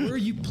 So where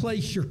you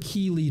place your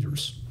key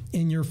leaders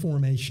in your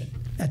formation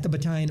at the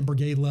battalion and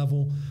brigade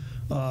level,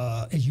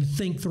 as you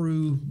think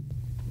through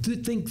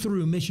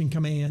mission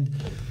command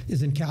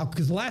is in calc,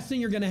 because the last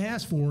thing you're going to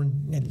ask for,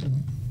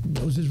 and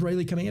those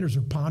Israeli commanders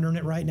are pondering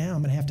it right now,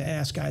 I'm going to have to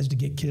ask guys to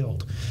get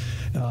killed.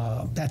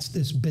 That's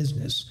this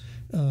business.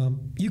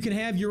 You can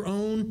have your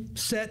own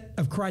set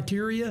of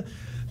criteria,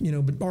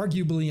 but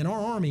arguably in our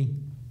Army,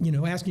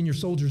 asking your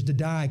soldiers to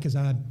die because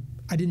I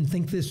didn't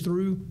think this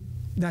through,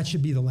 that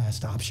should be the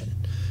last option.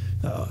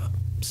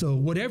 So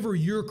whatever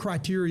your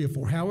criteria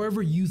for,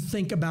 however you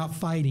think about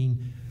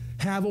fighting,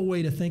 have a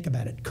way to think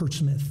about it. Kurt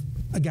Smith,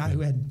 a guy who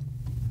had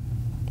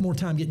more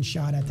time getting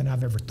shot at than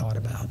I've ever thought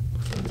about.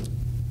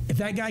 If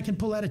that guy can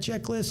pull out a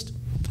checklist,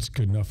 it's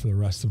good enough for the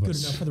rest of us.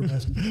 Good enough for the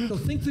rest. So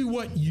think through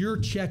what your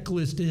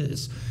checklist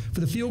is.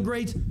 For the field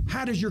grades,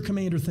 how does your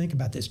commander think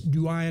about this?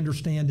 Do I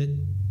understand it?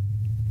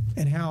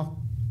 And how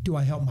do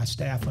I help my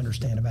staff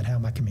understand about how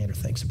my commander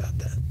thinks about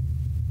that?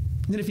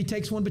 And then if he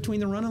takes one between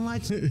the running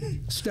lights,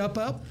 step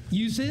up,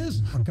 use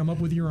his, or come up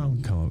with your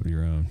own. Come up with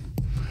your own.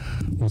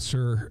 Well,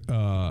 sir,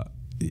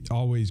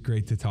 always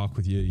great to talk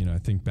with you. I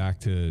think back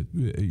to,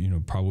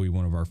 probably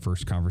one of our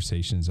first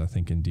conversations, I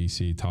think in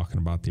DC, talking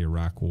about the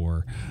Iraq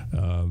War.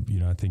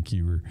 I think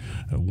you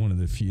were one of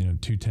the few,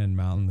 210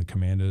 Mountain, the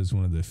Commandos,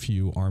 one of the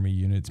few Army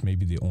units,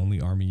 maybe the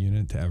only Army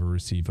unit to ever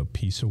receive a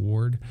Peace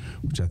Award,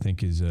 which I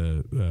think is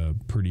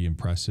pretty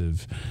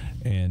impressive.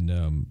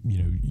 And,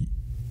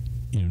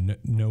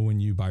 knowing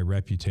you by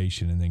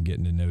reputation and then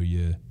getting to know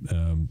you,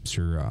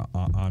 sir,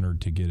 honored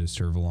to get to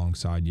serve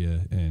alongside you.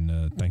 And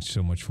thanks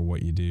so much for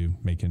what you do,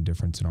 making a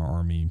difference in our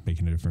Army,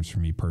 making a difference for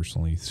me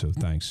personally. So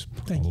thanks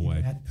all the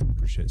way. Matt.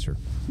 Appreciate it, sir.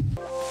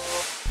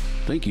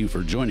 Thank you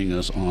for joining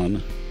us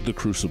on The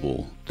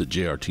Crucible, the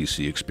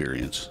JRTC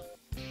Experience.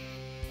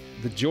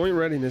 The Joint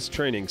Readiness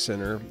Training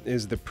Center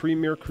is the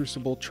premier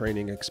Crucible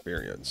training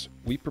experience.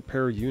 We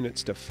prepare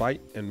units to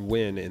fight and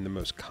win in the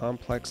most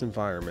complex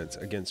environments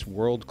against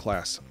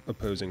world-class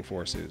opposing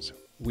forces.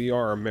 We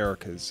are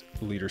America's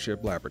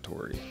leadership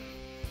laboratory.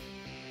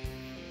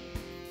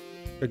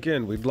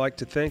 Again, we'd like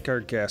to thank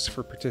our guests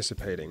for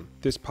participating.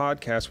 This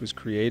podcast was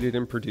created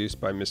and produced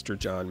by Mr.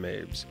 John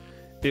Mabes.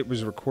 It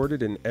was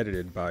recorded and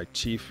edited by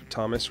Chief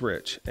Thomas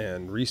Rich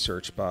and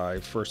researched by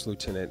First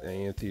Lieutenant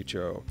Anthony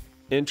Cho.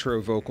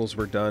 Intro vocals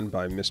were done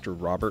by Mr.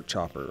 Robert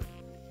Chopper.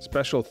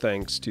 Special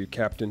thanks to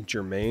Captain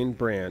Jermaine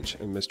Branch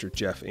and Mr.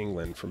 Jeff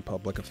England from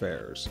Public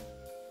Affairs.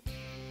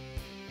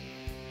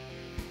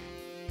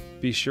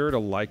 Be sure to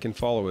like and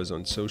follow us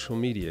on social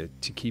media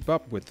to keep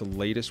up with the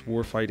latest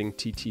warfighting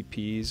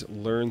TTPs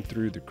learned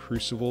through the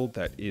Crucible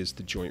that is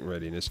the Joint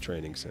Readiness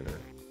Training Center.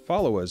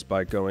 Follow us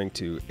by going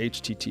to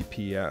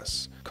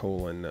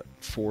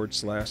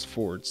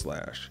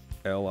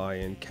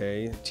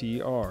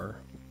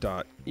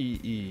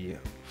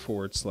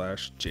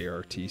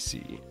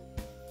https://linktr.ee/JRTC.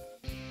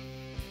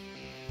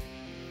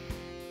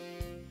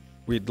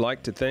 We'd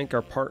like to thank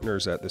our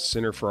partners at the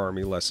Center for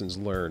Army Lessons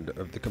Learned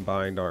of the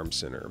Combined Arms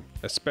Center,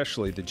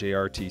 especially the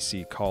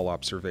JRTC COL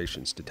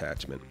Observations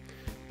Detachment.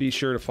 Be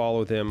sure to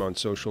follow them on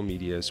social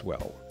media as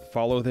well.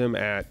 Follow them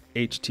at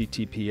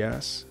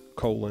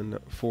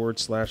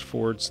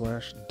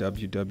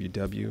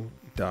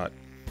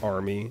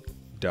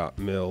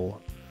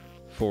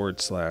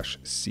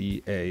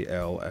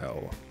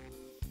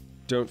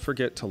Don't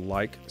forget to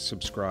like,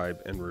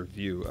 subscribe, and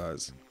review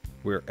us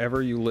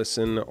wherever you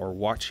listen or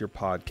watch your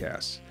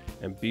podcasts,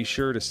 and be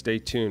sure to stay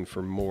tuned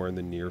for more in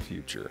the near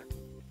future.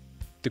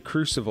 The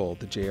Crucible,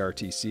 the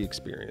JRTC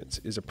Experience,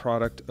 is a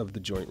product of the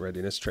Joint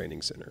Readiness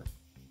Training Center.